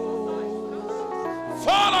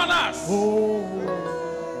 Fall on us.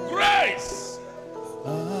 Grace.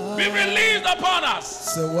 Be released upon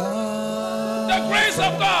us. The grace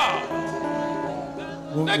of God.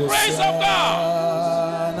 The grace of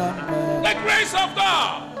God. The grace of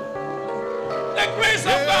God. The grace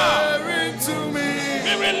of God.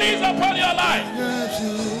 Be released upon your life.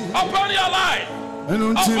 Upon your life.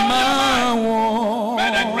 Upon your life. May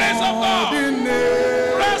the grace of God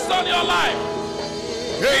rest on your life.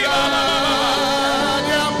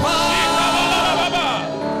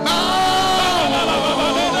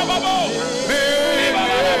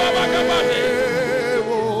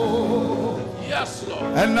 Yes,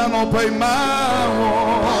 Lord. And I'm gonna pay my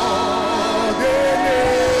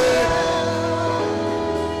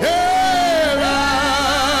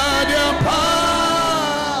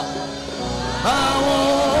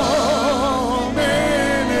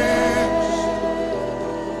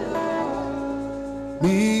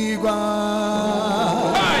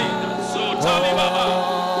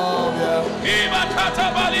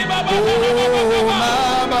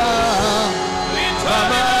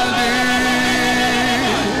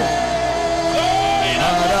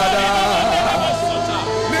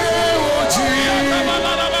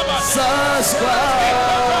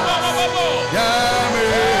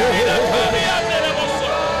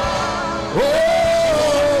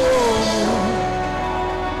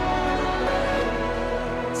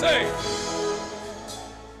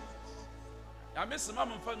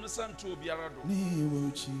Santo Biarado.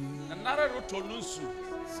 And Nara Rotonunsu.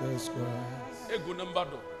 Ego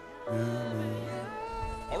Nambado.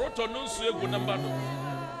 Or Rotonunsu Ego Nambado.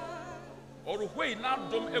 Or Way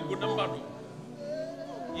Nandom Ego Nambado.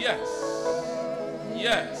 Yes.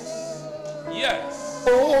 Yes. Yes.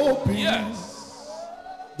 Yes.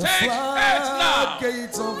 Take it now.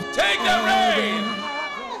 Take the rain.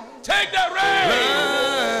 Take the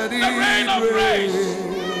rain. The rain of grace.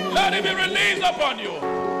 Let it be released upon you.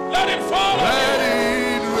 Let it fall on you.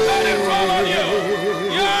 Let it fall on you.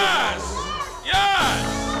 Yes. Yes.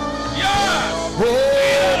 Yes.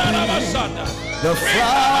 The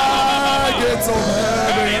floodgates of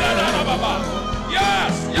heaven.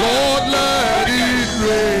 Yes. Lord, let it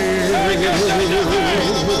rain. Let it rain.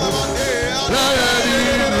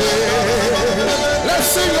 Let's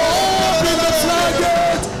sing, open the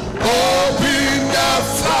floodgates. Open the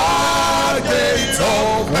floodgates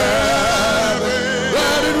of heaven.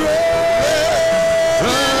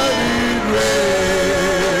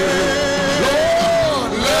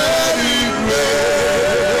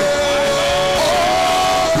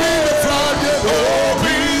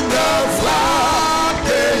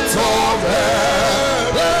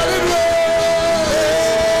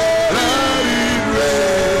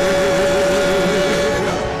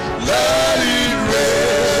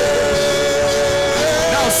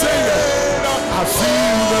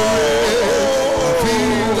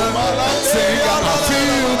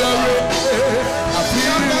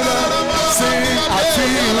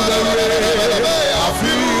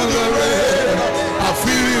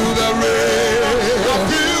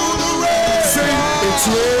 It's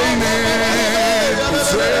raining.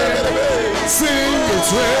 It's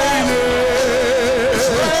raining.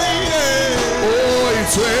 Oh,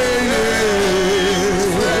 it's raining.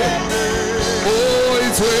 Oh,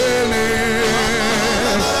 it's raining.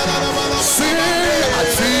 Sing, I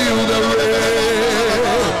feel the rain.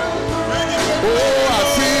 Oh, I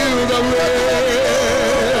feel the rain.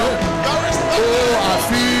 Oh, I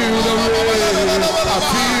feel the rain. I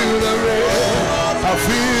feel the rain. I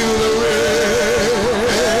feel the rain.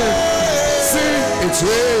 Sing, it's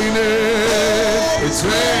raining. It's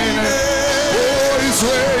raining, oh, it's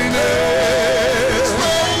raining, it's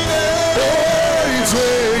raining, oh, it's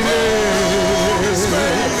raining, it's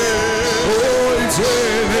raining, oh, it's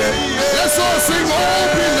raining. Let's all sing,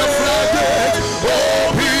 open the floodgates,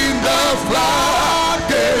 open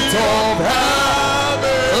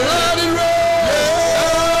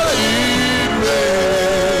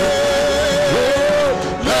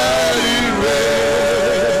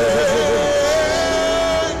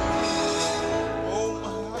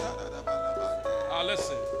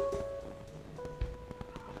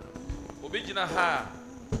gyina ha.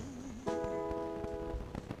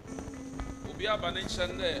 Obi aba ne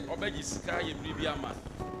nkyɛn dɛ ɔbɛgye sika yɛ biribi ama.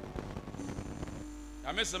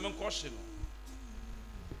 Nyame sɛ menkɔhye no.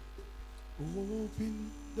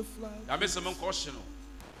 Open the flood Nyame sɛ menkɔhye no.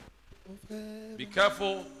 of heaven. Be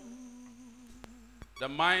careful. The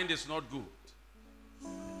mind is not good.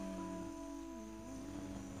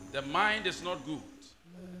 The mind is not good.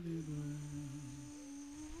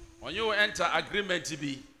 When you enter agreement to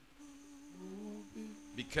be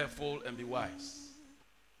careful and be wise.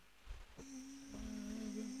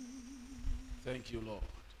 Thank you, Lord.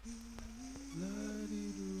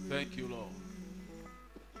 Thank you, Lord.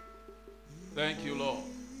 Thank you, Lord.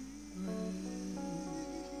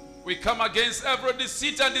 We come against every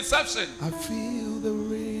deceit and deception. I feel the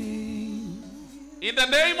rain. In the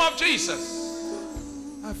name of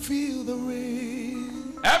Jesus. I feel the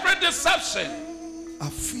rain. Every deception I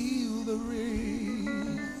feel the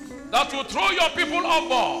rain. that will throw your people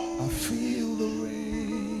overboard, I feel the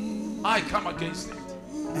rain. I come against it.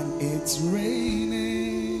 And it's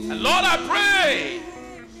raining. And Lord, I pray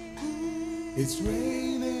It's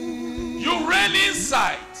raining. you rain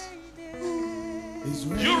insight, It's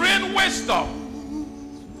raining. you rain wisdom,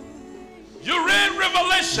 you rain It's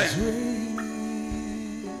revelation,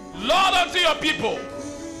 raining. Lord, unto your people,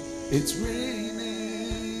 It's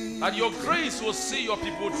raining. that your grace will see your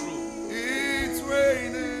people through. It's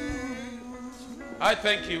raining. I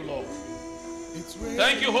thank you, Lord. It's raining.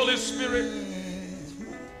 Thank you, Holy Spirit.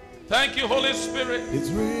 Thank you, Holy Spirit. It's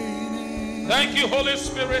raining. Thank you, Holy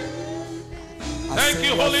Spirit. I Thank said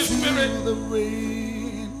you, Holy I feel Spirit. the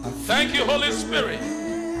rain. I Thank you, feel Holy the Spirit.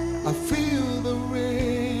 rain. I feel the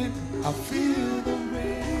rain. I feel the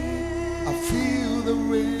rain. I feel the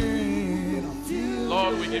rain. I feel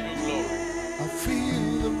Lord, we give you glory. I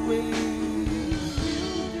feel the rain.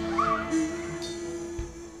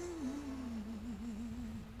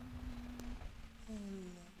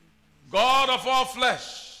 God of all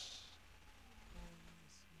flesh,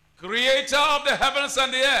 creator of the heavens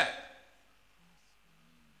and the earth,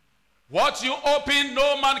 what you open,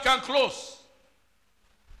 no man can close.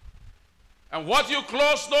 And what you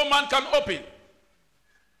close, no man can open.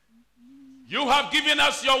 You have given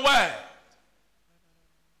us your word,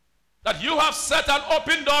 that you have set an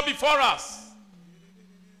open door before us,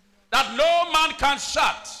 that no man can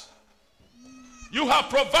shut. You have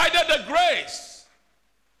provided the grace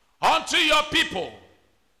unto your people.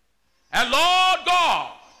 And Lord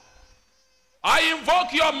God, I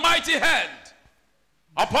invoke your mighty hand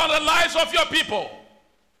upon the lives of your people.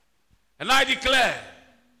 And I declare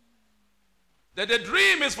that the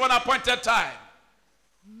dream is for an appointed time.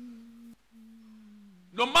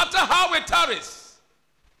 No matter how it tarries,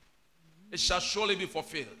 it shall surely be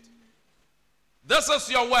fulfilled. This is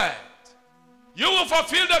your word. You will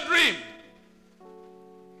fulfill the dream,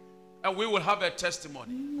 and we will have a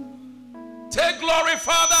testimony. Take glory,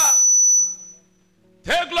 Father.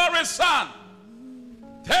 Take glory, Son.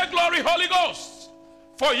 Take glory, Holy Ghost.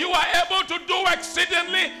 For you are able to do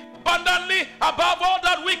exceedingly, abundantly, above all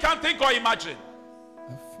that we can think or imagine.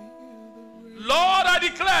 Lord, I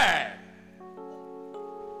declare,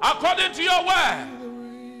 according to your word,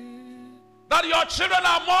 that your children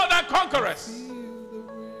are more than conquerors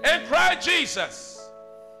in Christ Jesus.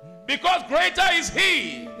 Because greater is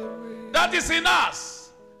he that is in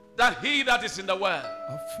us than he that is in the world.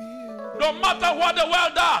 No matter what the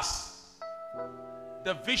world does,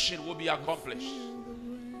 the vision will be accomplished.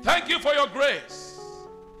 Thank you for your grace.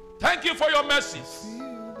 Thank you for your mercies.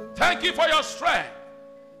 Thank you for your strength.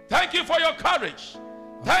 Thank you for your courage.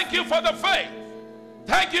 Thank you for the faith.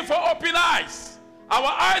 Thank you for open eyes. Our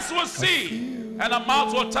eyes will see and our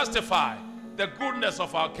mouths will testify the goodness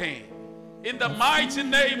of our King. In the mighty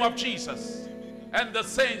name of Jesus. And the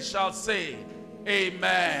saints shall say,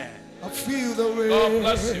 Amen. I feel the rain. God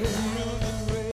bless you.